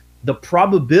higher, the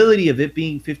probability of it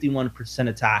being 51%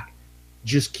 attack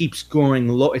just keeps going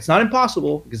low. It's not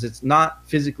impossible because it's not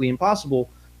physically impossible,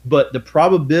 but the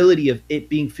probability of it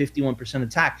being 51%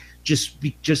 attack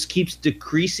just keeps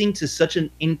decreasing to such an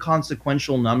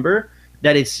inconsequential number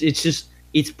that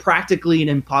it's practically an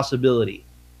impossibility,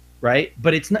 right?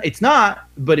 But it's not,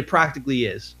 but it practically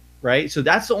is, right? So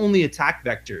that's the only attack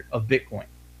vector of Bitcoin,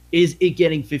 is it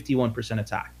getting 51%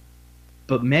 attack.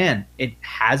 But man, it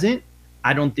hasn't.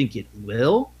 I don't think it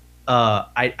will.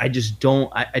 I just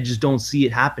don't see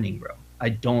it happening, bro. I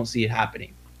don't see it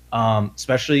happening.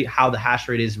 Especially how the hash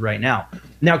rate is right now.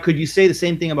 Now, could you say the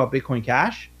same thing about Bitcoin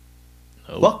Cash?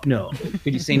 Fuck no.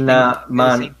 Could you say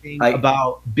the same thing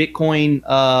about Bitcoin?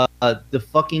 The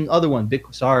fucking other one.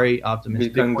 Sorry, Optimus.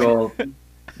 Bitcoin Gold.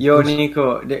 Yo,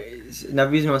 Nico,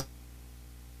 Navismo.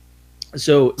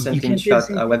 So you can chat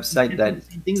a website that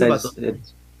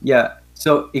says, yeah.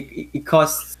 So it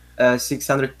costs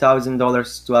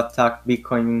 $600,000 to attack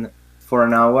Bitcoin for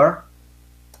an hour.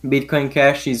 Bitcoin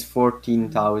Cash is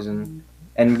 $14,000,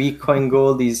 and Bitcoin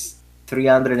Gold is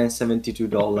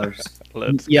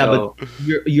 $372. Yeah, so, but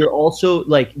you're also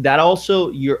like that. Also,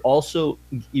 you're also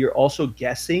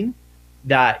guessing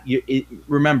that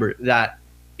remember that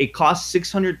it costs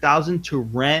 $600,000 to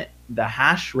rent the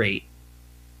hash rate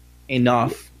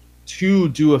enough to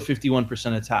do a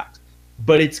 51% attack,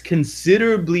 but it's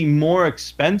considerably more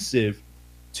expensive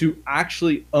to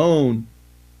actually own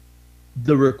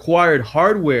the required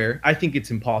hardware. I think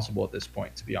it's impossible at this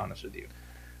point, to be honest with you.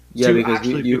 Yeah, to because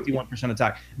actually 51%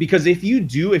 attack. Because if you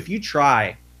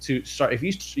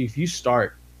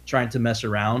start trying to mess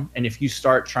around, and if you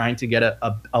start trying to get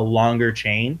a longer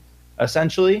chain,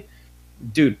 essentially,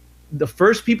 dude, the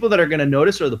first people that are going to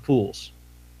notice are the pools,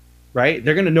 right?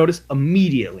 They're going to notice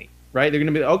immediately, right? They're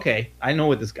going to be, okay, I know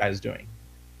what this guy's doing,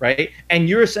 right? And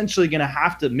you're essentially going to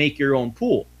have to make your own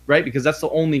pool, right? Because that's the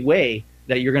only way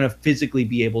that you're going to physically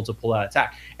be able to pull out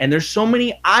attack. And there's so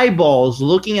many eyeballs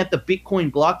looking at the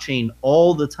Bitcoin blockchain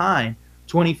all the time,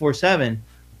 24/7,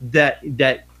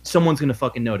 that someone's going to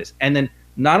fucking notice. And then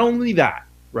not only that,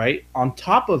 right? On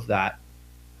top of that,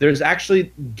 there's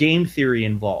actually game theory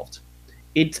involved.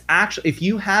 It's actually, if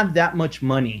you have that much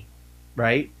money,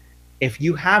 right? If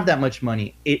you have that much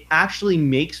money, it actually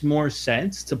makes more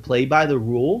sense to play by the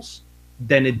rules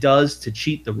than it does to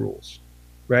cheat the rules,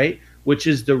 right? Which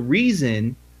is the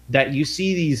reason that you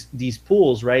see these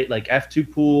pools, right? Like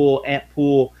F2 pool, Ant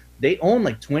pool, they own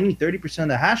like 20, 30% of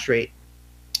the hash rate.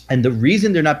 And the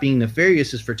reason they're not being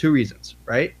nefarious is for two reasons,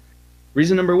 right?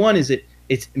 Reason number one is it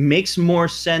makes more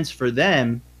sense for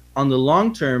them on the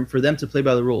long term for them to play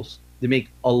by the rules. They make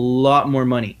a lot more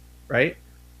money, right?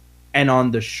 And on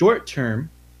the short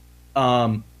term,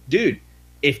 dude,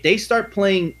 if they start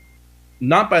playing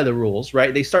not by the rules,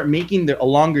 right? They start making a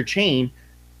longer chain.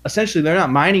 Essentially, they're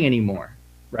not mining anymore,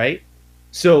 right?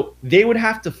 So they would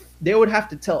have to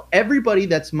tell everybody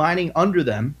that's mining under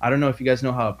them. I don't know if you guys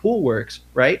know how a pool works,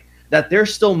 right? That they're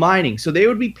still mining. So they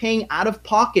would be paying out of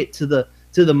pocket to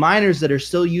the miners that are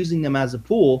still using them as a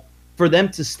pool for them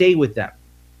to stay with them,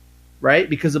 right?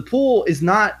 Because a pool is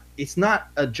not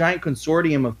a giant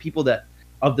consortium of people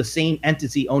of the same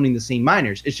entity owning the same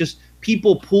miners. It's just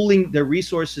people pooling their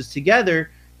resources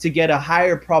together to get a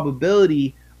higher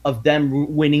probability of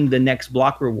them winning the next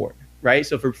block reward, right?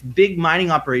 So for big mining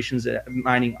operations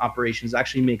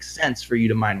actually makes sense for you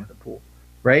to mine with a pool,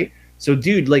 right? So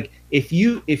dude, like if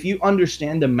you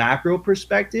understand the macro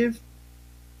perspective,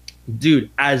 dude,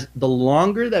 as the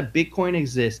longer that Bitcoin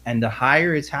exists and the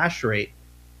higher its hash rate,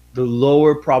 the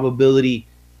lower probability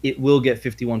it will get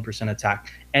 51%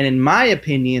 attack. And in my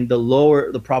opinion, the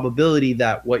lower the probability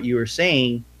that what you were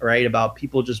saying, right, about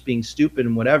people just being stupid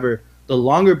and whatever, the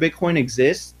longer Bitcoin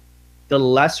exists, the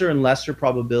lesser and lesser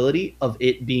probability of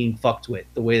it being fucked with,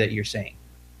 the way that you're saying.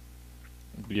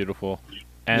 Beautiful.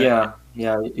 And yeah,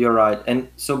 you're right. And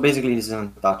so basically, it's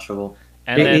untouchable.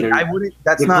 And then, I wouldn't.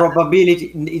 That's the not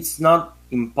probability. It's not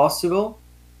impossible,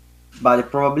 but the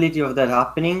probability of that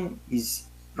happening is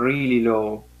really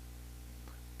low.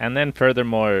 And then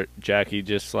furthermore, Jackie,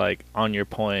 just like on your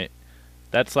point,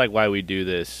 that's like why we do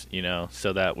this,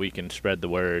 so that we can spread the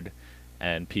word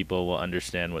and people will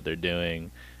understand what they're doing.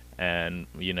 And,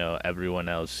 everyone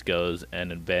else goes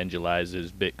and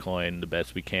evangelizes Bitcoin the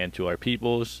best we can to our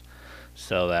peoples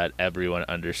so that everyone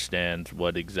understands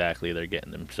what exactly they're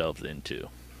getting themselves into.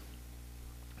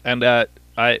 And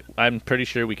I'm pretty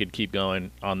sure we could keep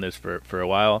going on this for a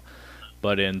while,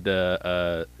 but in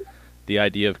the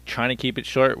idea of trying to keep it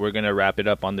short, we're going to wrap it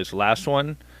up on this last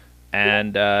one.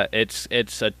 And it's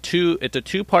a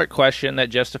two-part question that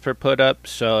Justifer put up.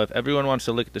 So if everyone wants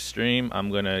to look at the stream,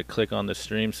 I'm going to click on the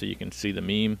stream so you can see the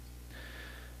meme.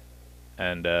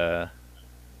 And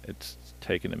it's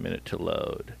taking a minute to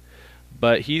load.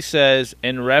 But he says,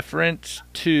 in reference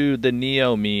to the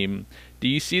Neo meme, do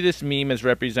you see this meme as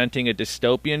representing a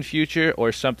dystopian future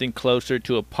or something closer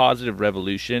to a positive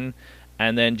revolution?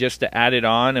 And then just to add it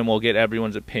on, and we'll get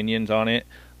everyone's opinions on it,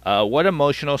 what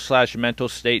emotional/mental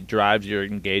state drives your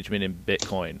engagement in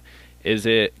Bitcoin? Is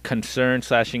it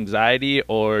concern/anxiety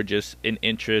or just an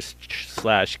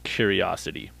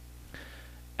interest/curiosity?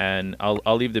 And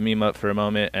I'll leave the meme up for a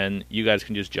moment, and you guys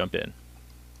can just jump in.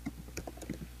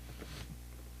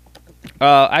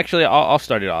 Actually, I'll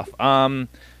start it off.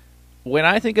 When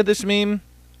I think of this meme,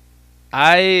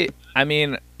 I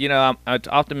mean, you know, it's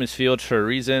Optimus Fields for a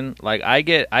reason. Like, I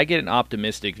get an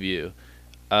optimistic view,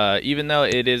 even though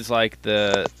it is like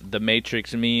the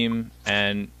Matrix meme,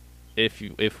 and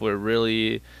if we're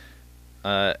really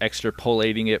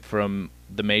extrapolating it from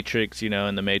the Matrix, you know,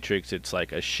 in the Matrix it's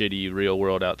like a shitty real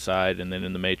world outside, and then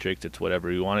in the Matrix it's whatever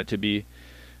we want it to be.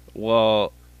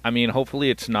 Well, I mean, hopefully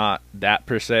it's not that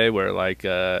per se, where like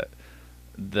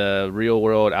the real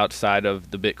world outside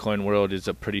of the Bitcoin world is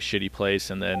a pretty shitty place,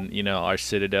 and then, you know, our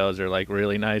citadels are like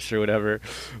really nice or whatever.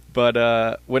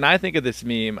 But when I think of this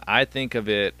meme, I think of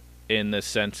it in the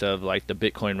sense of like the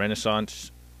Bitcoin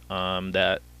Renaissance,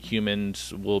 that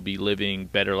humans will be living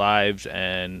better lives,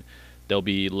 and there'll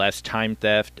be less time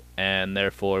theft, and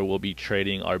therefore we'll be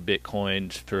trading our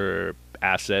Bitcoins for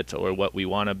assets or what we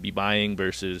want to be buying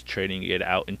versus trading it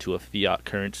out into a fiat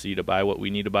currency to buy what we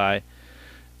need to buy.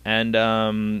 And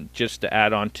just to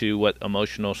add on to what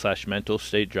emotional/mental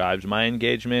state drives my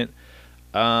engagement,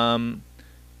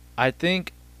 I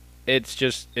think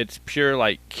it's pure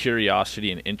like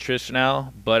curiosity and interest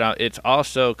now, but it's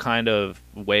also kind of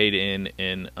weighed in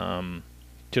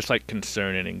just like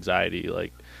concern and anxiety.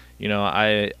 Like, you know,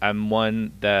 I'm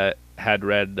one that had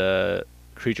read the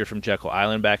Creature from Jekyll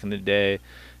Island back in the day,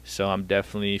 so I'm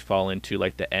definitely fall into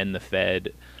like the End the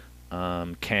Fed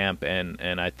camp,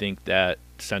 and I think that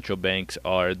central banks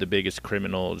are the biggest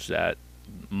criminals that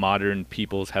modern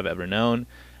peoples have ever known,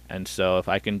 and so if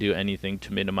I can do anything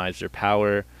to minimize their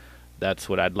power, that's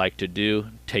what I'd like to do.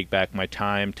 Take back my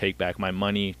time, take back my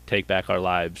money, take back our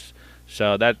lives.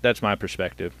 So that's my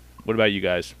perspective. What about you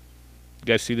guys? You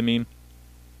guys see the meme?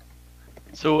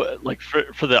 So, like,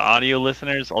 for the audio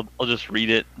listeners, I'll just read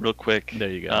it real quick. There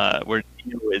you go. Where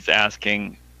Neo is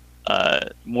asking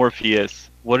Morpheus,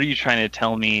 "What are you trying to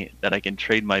tell me, that I can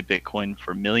trade my Bitcoin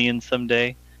for millions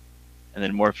someday?" And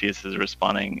then Morpheus is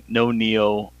responding, "No,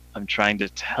 Neo, I'm trying to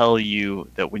tell you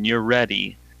that when you're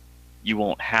ready, you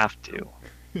won't have to."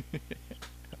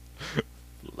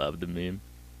 Love the meme.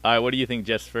 All right, what do you think,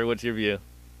 Jesper? What's your view?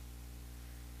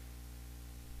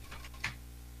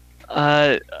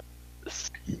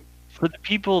 For the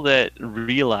people that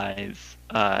realize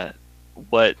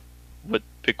what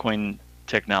Bitcoin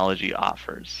technology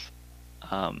offers,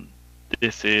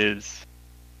 this is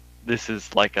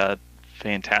like a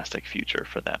fantastic future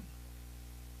for them.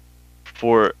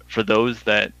 For those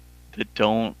that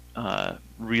don't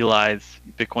realize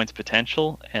Bitcoin's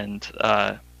potential and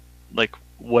like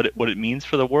what it means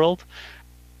for the world,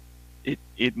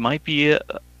 it might be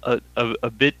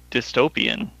a bit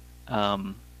dystopian,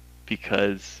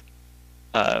 because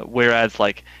whereas,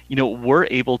 like, you know, we're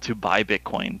able to buy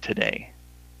Bitcoin today,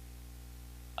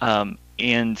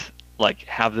 and like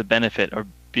have the benefit of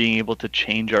being able to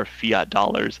change our fiat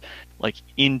dollars like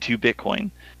into Bitcoin,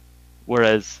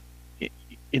 whereas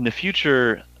in the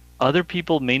future other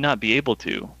people may not be able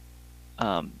to.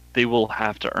 They will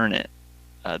have to earn it.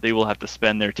 They will have to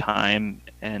spend their time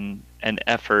and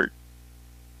effort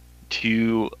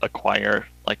to acquire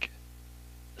like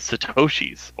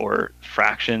satoshis or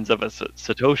fractions of a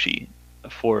satoshi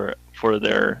for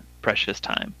their precious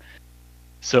time.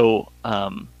 So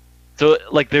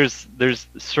like there's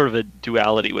sort of a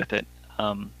duality with it,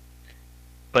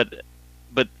 but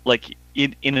like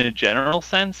in a general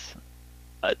sense,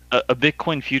 a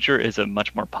Bitcoin future is a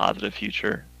much more positive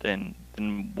future than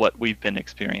what we've been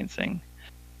experiencing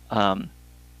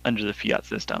under the fiat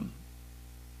system,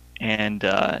 and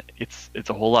it's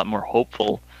a whole lot more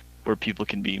hopeful, where people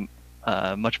can be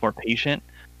much more patient.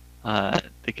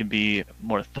 They can be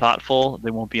more thoughtful.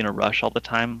 They won't be in a rush all the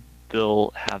time.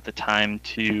 They'll have the time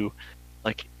to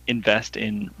like invest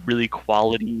in really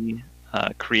quality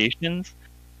creations,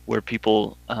 where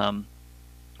people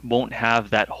won't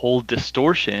have that whole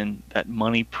distortion that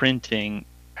money printing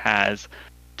has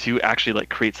to actually like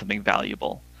create something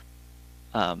valuable.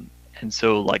 And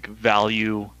so like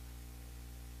value,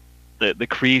 the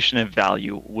creation of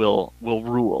value will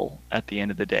rule at the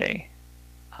end of the day,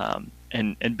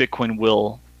 and Bitcoin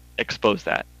will expose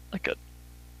that. Like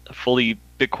a fully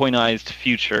Bitcoinized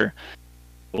future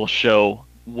will show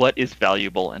what is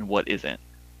valuable and what isn't,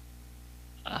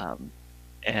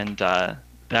 and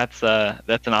that's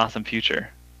an awesome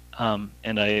future,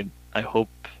 and I hope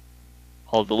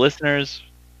all the listeners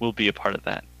will be a part of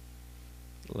that.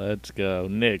 Let's go.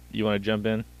 Nick, you want to jump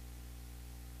in?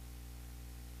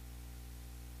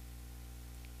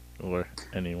 Or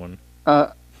anyone?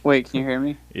 Wait, can you hear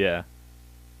me? Yeah.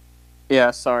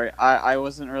 Yeah, sorry. I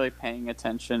wasn't really paying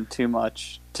attention too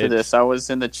much to this. I was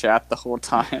in the chat the whole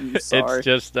time. Sorry. It's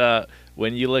just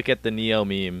when you look at the Neo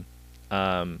meme,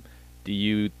 do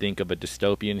you think of a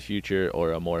dystopian future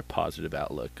or a more positive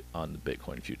outlook on the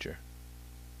Bitcoin future?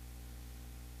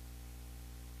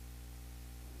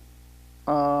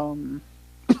 I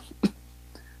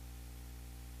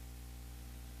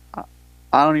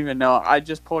don't even know. I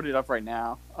just pulled it up right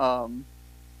now.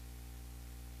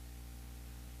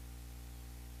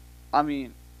 I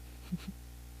mean,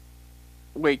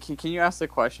 wait, can you ask the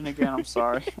question again? I'm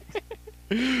sorry.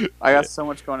 I got so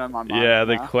much going on in my mind. Yeah,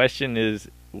 the question is,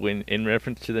 when in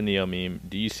reference to the Neo meme,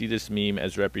 do you see this meme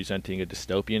as representing a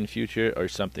dystopian future or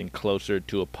something closer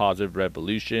to a positive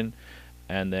revolution?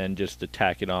 And then just to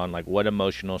tack it on, like, what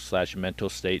emotional / mental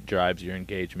state drives your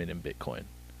engagement in Bitcoin?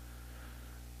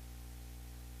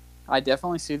 I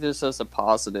definitely see this as a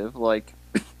positive, like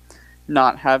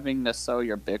not having to sell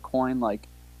your Bitcoin, like,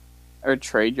 or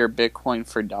trade your Bitcoin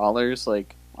for dollars.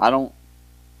 Like, I don't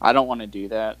want to do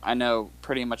that. I know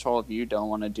pretty much all of you don't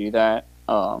want to do that.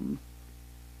 I'm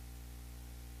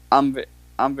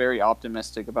very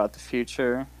optimistic about the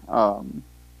future.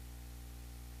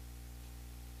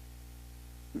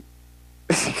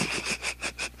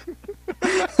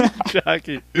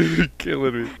 Jackie,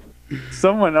 killing me.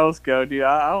 Someone else go, dude.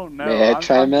 I don't know. May I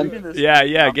chime in?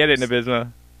 Yeah, get it,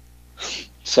 Nabisma.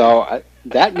 So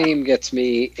that meme gets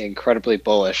me incredibly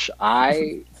bullish.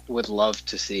 I would love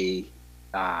to see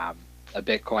a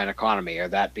Bitcoin economy, or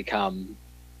that become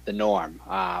the norm.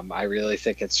 I really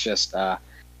think it's just a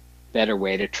better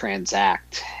way to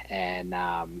transact, and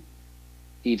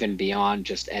even beyond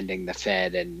just ending the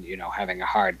Fed and having a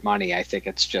hard money. I think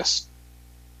it's just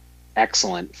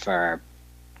excellent for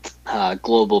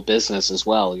global business as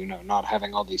well. Not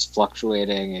having all these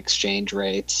fluctuating exchange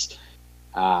rates.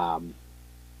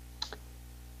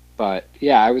 But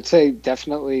yeah, I would say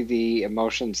definitely the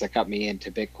emotions that got me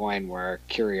into Bitcoin were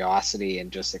curiosity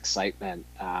and just excitement.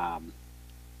 Not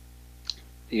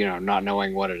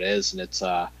knowing what it is, and it's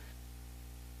a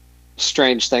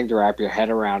strange thing to wrap your head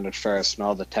around at first, and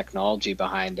all the technology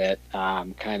behind it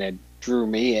kind of drew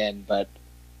me in. But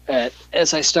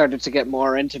as I started to get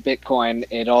more into Bitcoin,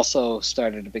 it also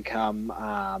started to become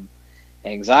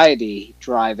anxiety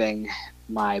driving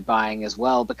my buying as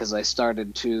well, because I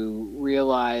started to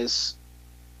realize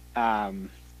what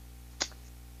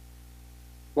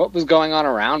was going on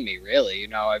around me, really.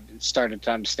 I started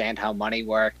to understand how money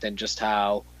worked and just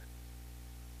how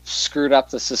screwed up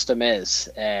the system is,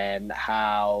 and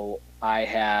how I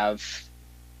have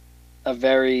a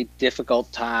very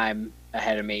difficult time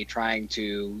ahead of me trying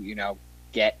to,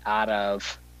 get out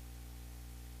of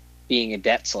being a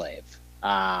debt slave.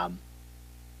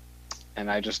 And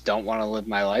I just don't want to live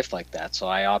my life like that. So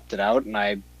I opted out, and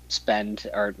I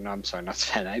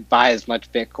I buy as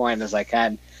much Bitcoin as I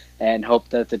can, and hope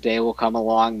that the day will come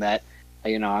along that,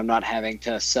 I'm not having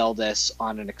to sell this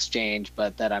on an exchange,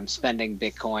 but that I'm spending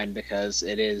Bitcoin because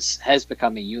it has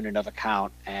become a unit of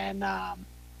account, and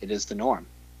it is the norm.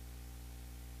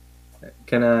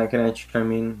 Can I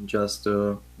chime in just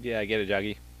to... Yeah, I get it,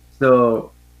 Jaggy.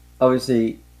 So,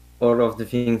 obviously, all of the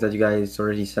things that you guys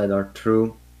already said are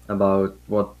true about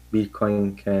what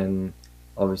Bitcoin can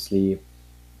obviously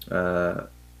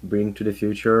bring to the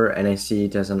future, and I see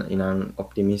it as in an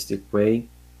optimistic way.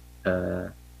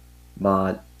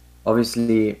 But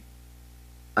obviously,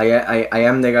 I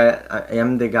am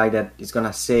the guy that is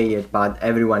gonna say it. But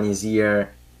everyone is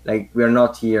here. Like, we're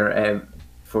not here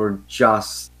for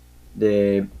just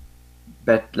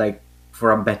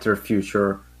for a better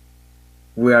future.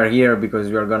 We are here because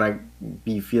we are gonna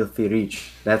be filthy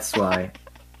rich. That's why.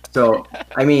 So,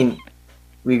 I mean,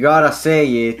 we gotta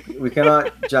say it. We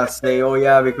cannot just say, oh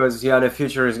yeah, because the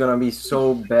future is gonna be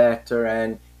so better,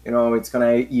 and it's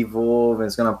gonna evolve,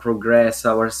 it's gonna progress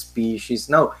our species.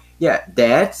 No, yeah,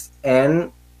 that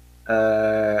and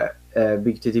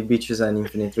big titty bitches and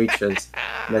infinite riches.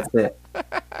 That's it.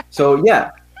 So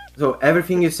yeah, so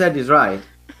everything you said is right,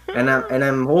 and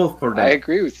I'm all for that. I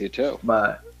agree with you too.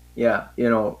 But yeah,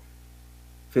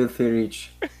 filthy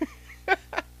rich.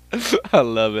 I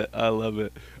love it.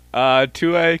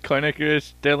 2A,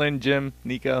 Coinicarus, Dylan, Jim,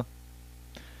 Nico.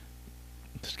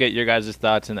 Just get your guys'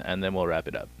 thoughts, and then we'll wrap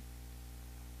it up.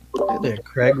 Yeah,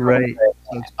 Craig Wright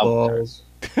sucks balls.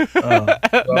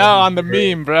 No, on the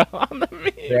meme, bro. On the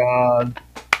meme. God.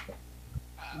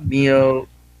 Neo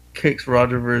kicks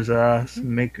Roger Ver's ass.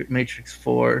 Matrix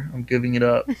 4. I'm giving it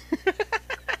up.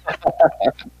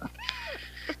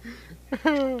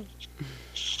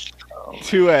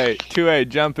 2A,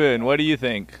 jump in. What do you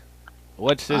think?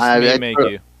 What's this meme make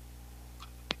you?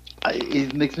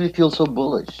 It makes me feel so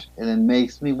bullish, and it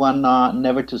makes me want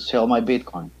never to sell my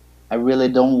Bitcoin. I really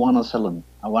don't want to sell them.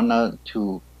 I want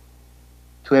to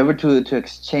to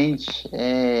exchange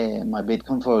my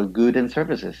Bitcoin for goods and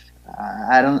services.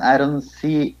 I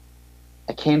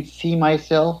can't see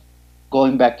myself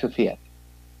going back to fiat.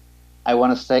 I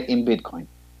want to stay in Bitcoin.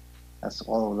 That's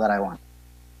all that I want.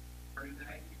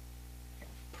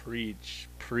 Preach,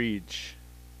 preach.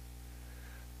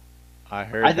 I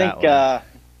heard I think, that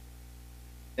one.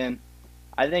 and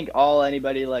I think all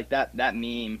anybody like that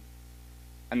meme.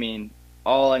 I mean,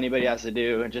 all anybody has to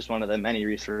do, and just one of the many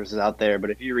resources out there.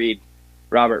 But if you read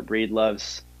Robert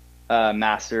Breedlove's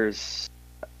Masters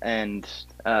and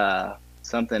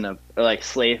something of like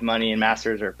Slave Money and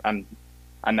Masters, or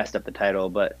I messed up the title,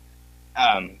 but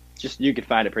just you could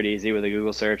find it pretty easy with a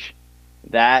Google search.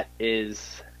 That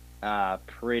is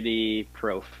pretty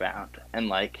profound, and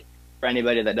like for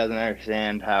anybody that doesn't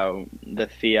understand how the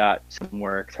fiat system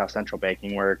works, how central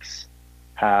banking works,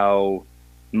 how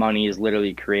money is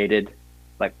literally created,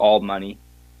 like all money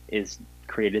is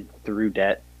created through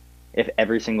debt. If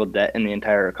every single debt in the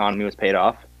entire economy was paid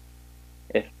off,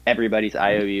 if everybody's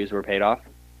IOUs were paid off,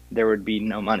 there would be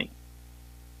no money.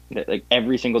 Like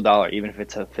every single dollar, even if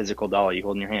it's a physical dollar you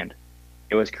hold in your hand,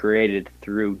 it was created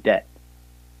through debt.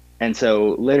 And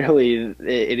so literally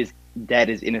debt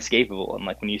is inescapable. And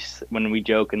like when we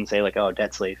joke and say like, oh,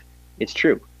 debt slave, it's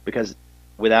true, because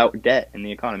without debt in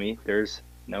the economy, there's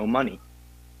no money.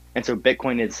 And so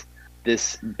Bitcoin is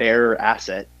this bearer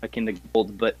asset akin to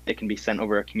gold, but it can be sent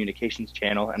over a communications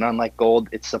channel. And unlike gold,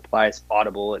 its supply is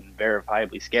audible and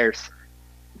verifiably scarce.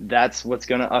 That's what's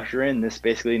going to usher in this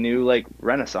basically new like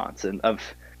renaissance of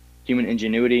human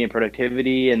ingenuity and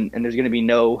productivity. And there's going to be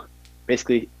no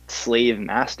basically slave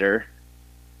master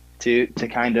to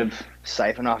kind of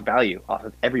siphon off value off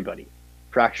of everybody.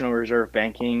 Fractional reserve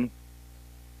banking,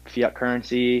 fiat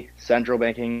currency, central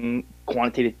banking,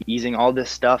 quantitative easing, all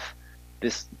this stuff,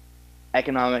 this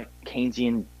economic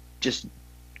Keynesian just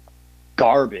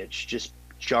garbage, just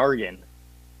jargon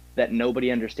that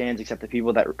nobody understands except the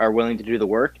people that are willing to do the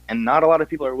work, and not a lot of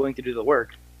people are willing to do the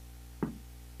work.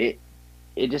 It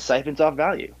just siphons off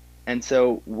value. And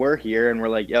so we're here and we're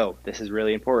like, yo, this is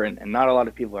really important, and not a lot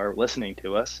of people are listening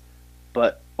to us.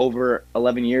 But over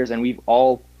 11 years, and we've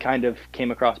all kind of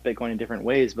came across Bitcoin in different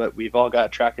ways, but we've all got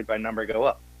attracted by number go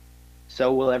up.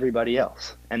 So will everybody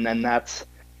else. And then that's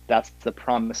the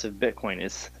promise of Bitcoin,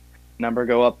 is number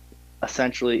go up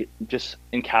essentially just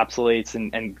encapsulates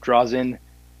and draws in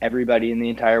everybody in the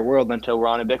entire world until we're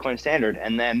on a Bitcoin standard.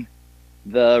 And then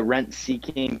the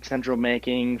rent-seeking, central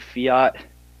banking, fiat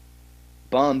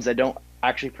bums that don't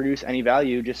actually produce any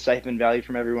value, just siphon value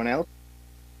from everyone else,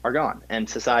 are gone. And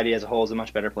society as a whole is a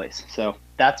much better place. So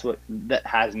that's what that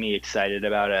has me excited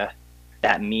about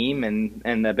that meme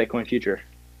and the Bitcoin future.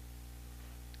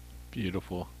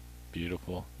 Beautiful.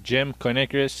 Beautiful. Jim, Coin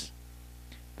Icarus,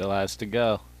 the last to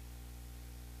go.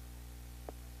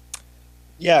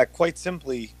 Yeah, quite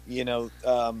simply,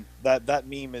 that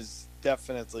meme is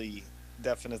definitely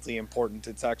important.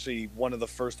 It's actually one of the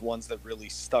first ones that really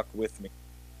stuck with me.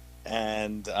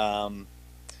 And,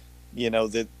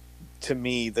 that to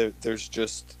me, there's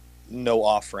just no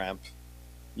off ramp.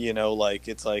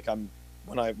 It's like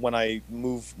when I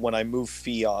move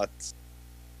fiat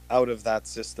out of that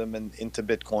system and into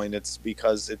Bitcoin, it's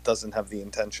because it doesn't have the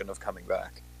intention of coming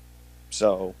back.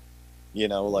 So,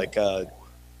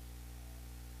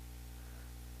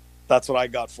 that's what I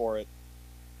got for it.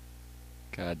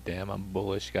 God damn, I'm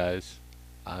bullish, guys.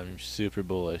 I'm super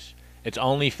bullish. It's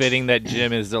only fitting that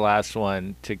Jim is the last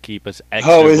one to keep us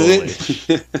extra bullish.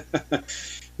 It?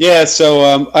 Yeah,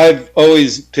 so I've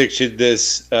always pictured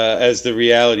this as the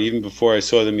reality, even before I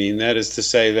saw the meme. That is to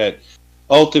say that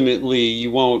ultimately you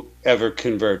won't ever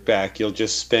convert back. You'll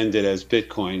just spend it as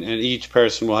Bitcoin. And each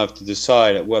person will have to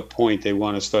decide at what point they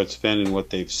want to start spending what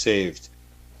they've saved.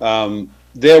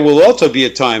 There will also be a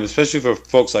time, especially for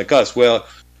folks like us, where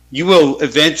you will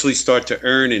eventually start to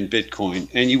earn in Bitcoin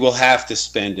and you will have to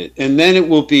spend it. And then it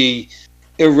will be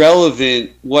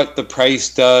irrelevant what the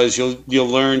price does. You'll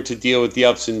learn to deal with the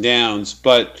ups and downs.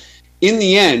 But in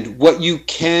the end, what you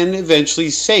can eventually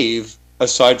save,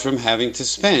 aside from having to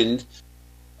spend,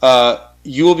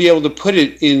 you will be able to put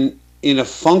it in a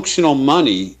functional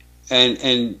money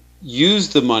and use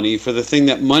the money for the thing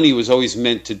that money was always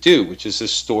meant to do, which is to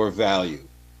store value.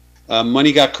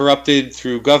 Money got corrupted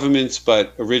through governments,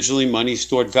 but originally money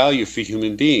stored value for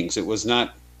human beings. It was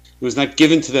not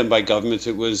given to them by governments.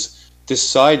 It was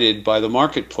decided by the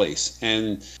marketplace,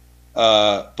 and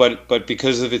but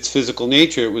because of its physical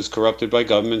nature, it was corrupted by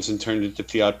governments and turned into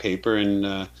fiat paper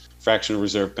and fractional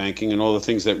reserve banking and all the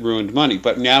things that ruined money.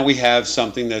 But now we have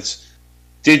something that's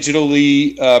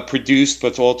digitally produced,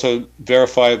 but also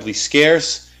verifiably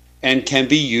scarce and can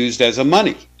be used as a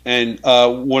money. And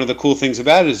one of the cool things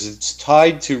about it is it's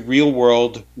tied to real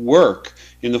world work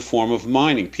in the form of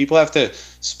mining. People have to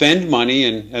spend money,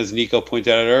 and as Nico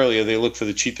pointed out earlier, they look for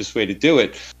the cheapest way to do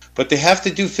it. But they have to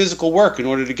do physical work in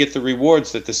order to get the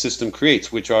rewards that the system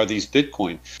creates, which are these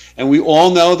Bitcoin. And we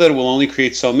all know that it will only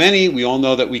create so many. We all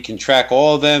know that we can track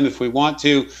all of them if we want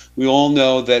to. We all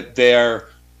know that they're,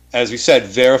 as we said,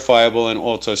 verifiable and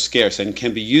also scarce and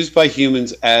can be used by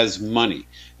humans as money.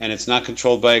 And it's not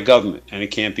controlled by a government, and it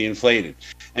can't be inflated.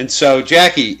 And so,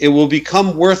 Jackie, it will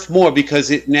become worth more because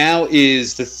it now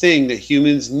is the thing that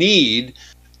humans need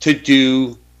to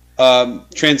do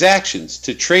transactions,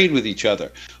 to trade with each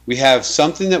other. We have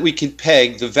something that we can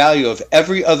peg the value of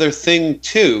every other thing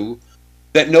to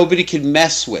that nobody can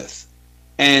mess with.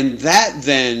 And that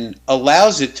then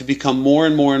allows it to become more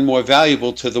and more and more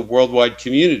valuable to the worldwide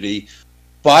community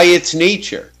by its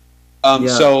nature.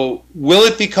 So will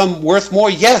it become worth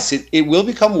more? Yes, it will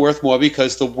become worth more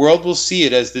because the world will see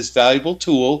it as this valuable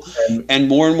tool, and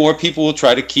more people will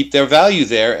try to keep their value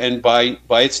there. And by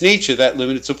its nature, that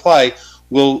limited supply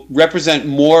will represent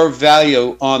more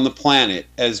value on the planet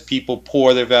as people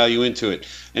pour their value into it.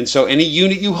 And so any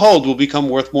unit you hold will become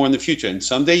worth more in the future. And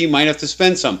someday you might have to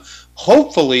spend some.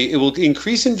 Hopefully, it will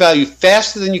increase in value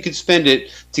faster than you could spend it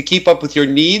to keep up with your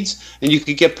needs, and you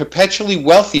could get perpetually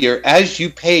wealthier as you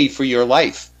pay for your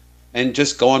life and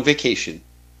just go on vacation.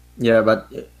 Yeah, but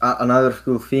another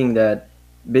cool thing that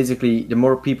basically the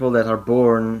more people that are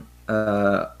born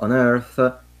on Earth,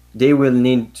 they will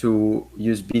need to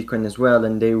use Bitcoin as well,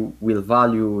 and they will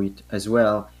value it as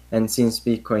well. And since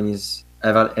Bitcoin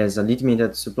has a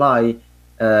limited supply,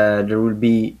 there will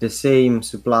be the same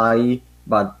supply,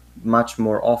 but much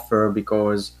more offer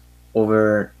because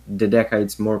over the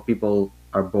decades more people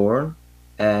are born,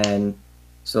 and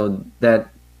so that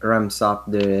ramps up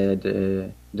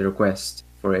the request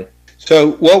for it.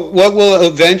 So what will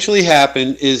eventually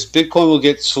happen is Bitcoin will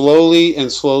get slowly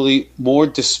and slowly more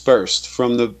dispersed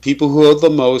from the people who have the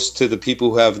most to the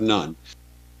people who have none.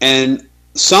 And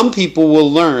some people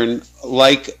will learn,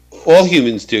 like all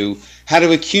humans do, how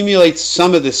to accumulate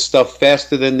some of this stuff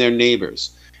faster than their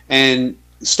neighbors. And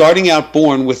starting out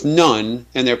born with none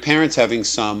and their parents having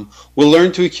some will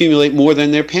learn to accumulate more than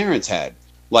their parents had.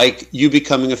 Like you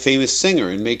becoming a famous singer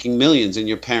and making millions, and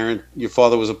your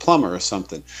father was a plumber or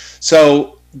something.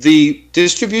 So the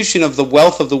distribution of the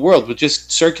wealth of the world will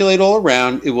just circulate all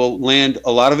around. It will land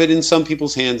a lot of it in some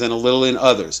people's hands and a little in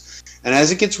others. And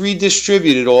as it gets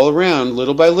redistributed all around,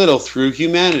 little by little through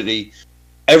humanity,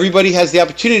 everybody has the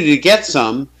opportunity to get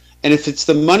some. And if it's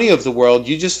the money of the world,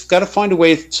 you just got to find a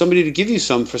way, somebody to give you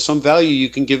some for some value you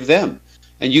can give them.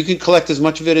 And you can collect as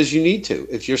much of it as you need to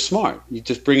if you're smart. You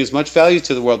just bring as much value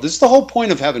to the world. This is the whole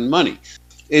point of having money.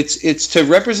 It's to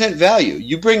represent value.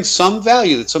 You bring some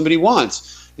value that somebody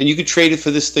wants, and you could trade it for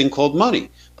this thing called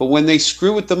money. But when they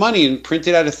screw with the money and print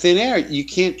it out of thin air, you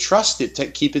can't trust it to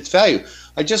keep its value.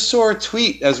 I just saw a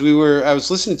tweet as I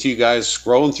was listening to you guys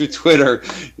scrolling through Twitter.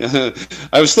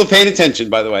 I was still paying attention,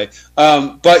 by the way.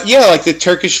 But yeah, like the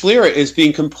Turkish lira is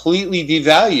being completely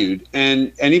devalued,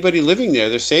 and anybody living there,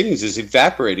 their savings is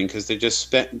evaporating because they're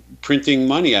just printing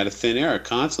money out of thin air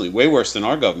constantly. Way worse than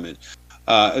our government,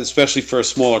 especially for a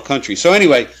smaller country. So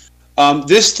anyway,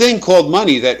 this thing called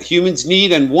money that humans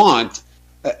need and want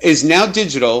is now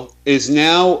digital, is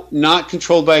now not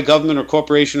controlled by a government or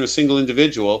corporation or a single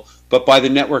individual, but by the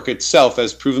network itself,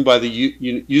 as proven by the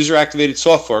user-activated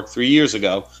soft fork 3 years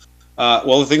ago.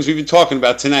 All the things we've been talking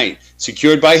about tonight,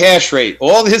 secured by hash rate,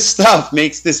 all this stuff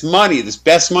makes this money, this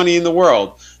best money in the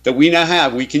world that we now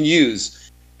have, we can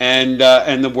use. And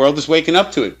the world is waking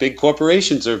up to it. Big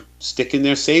corporations are sticking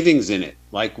their savings in it.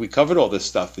 Like we covered all this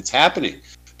stuff. It's happening.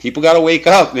 People got to wake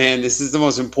up, man. This is the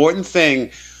most important thing.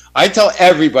 I tell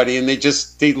everybody, and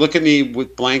they look at me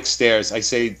with blank stares. I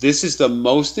say, this is the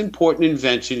most important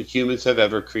invention humans have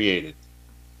ever created.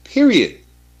 Period.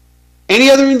 Any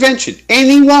other invention,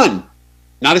 any one,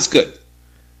 not as good.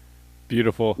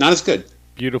 Beautiful. Not as good.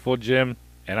 Beautiful, Jim.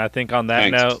 And I think on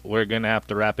that note, we're going to have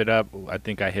to wrap it up. I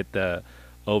think I hit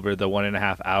over the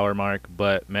 1.5 hour mark.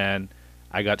 But, man,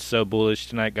 I got so bullish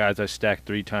tonight, guys. I stacked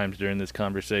 3 times during this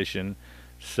conversation.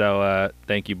 So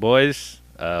thank you, boys.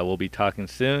 We'll be talking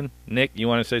soon. Nick, you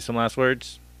want to say some last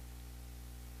words?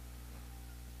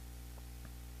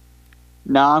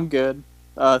 No, I'm good.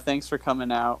 Thanks for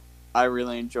coming out. I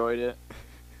really enjoyed it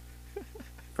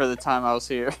for the time I was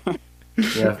here.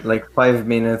 Yeah, like 5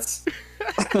 minutes.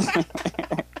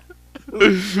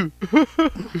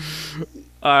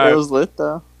 All right. It was lit,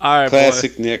 though. All right,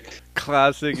 Classic boy. Nick.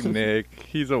 Classic Nick.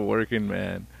 He's a working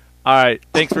man. All right,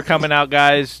 thanks for coming out,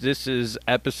 guys. This is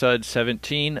episode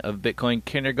 17 of Bitcoin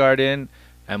Kindergarten.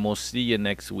 and we'll see you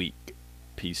next week.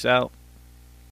 Peace out.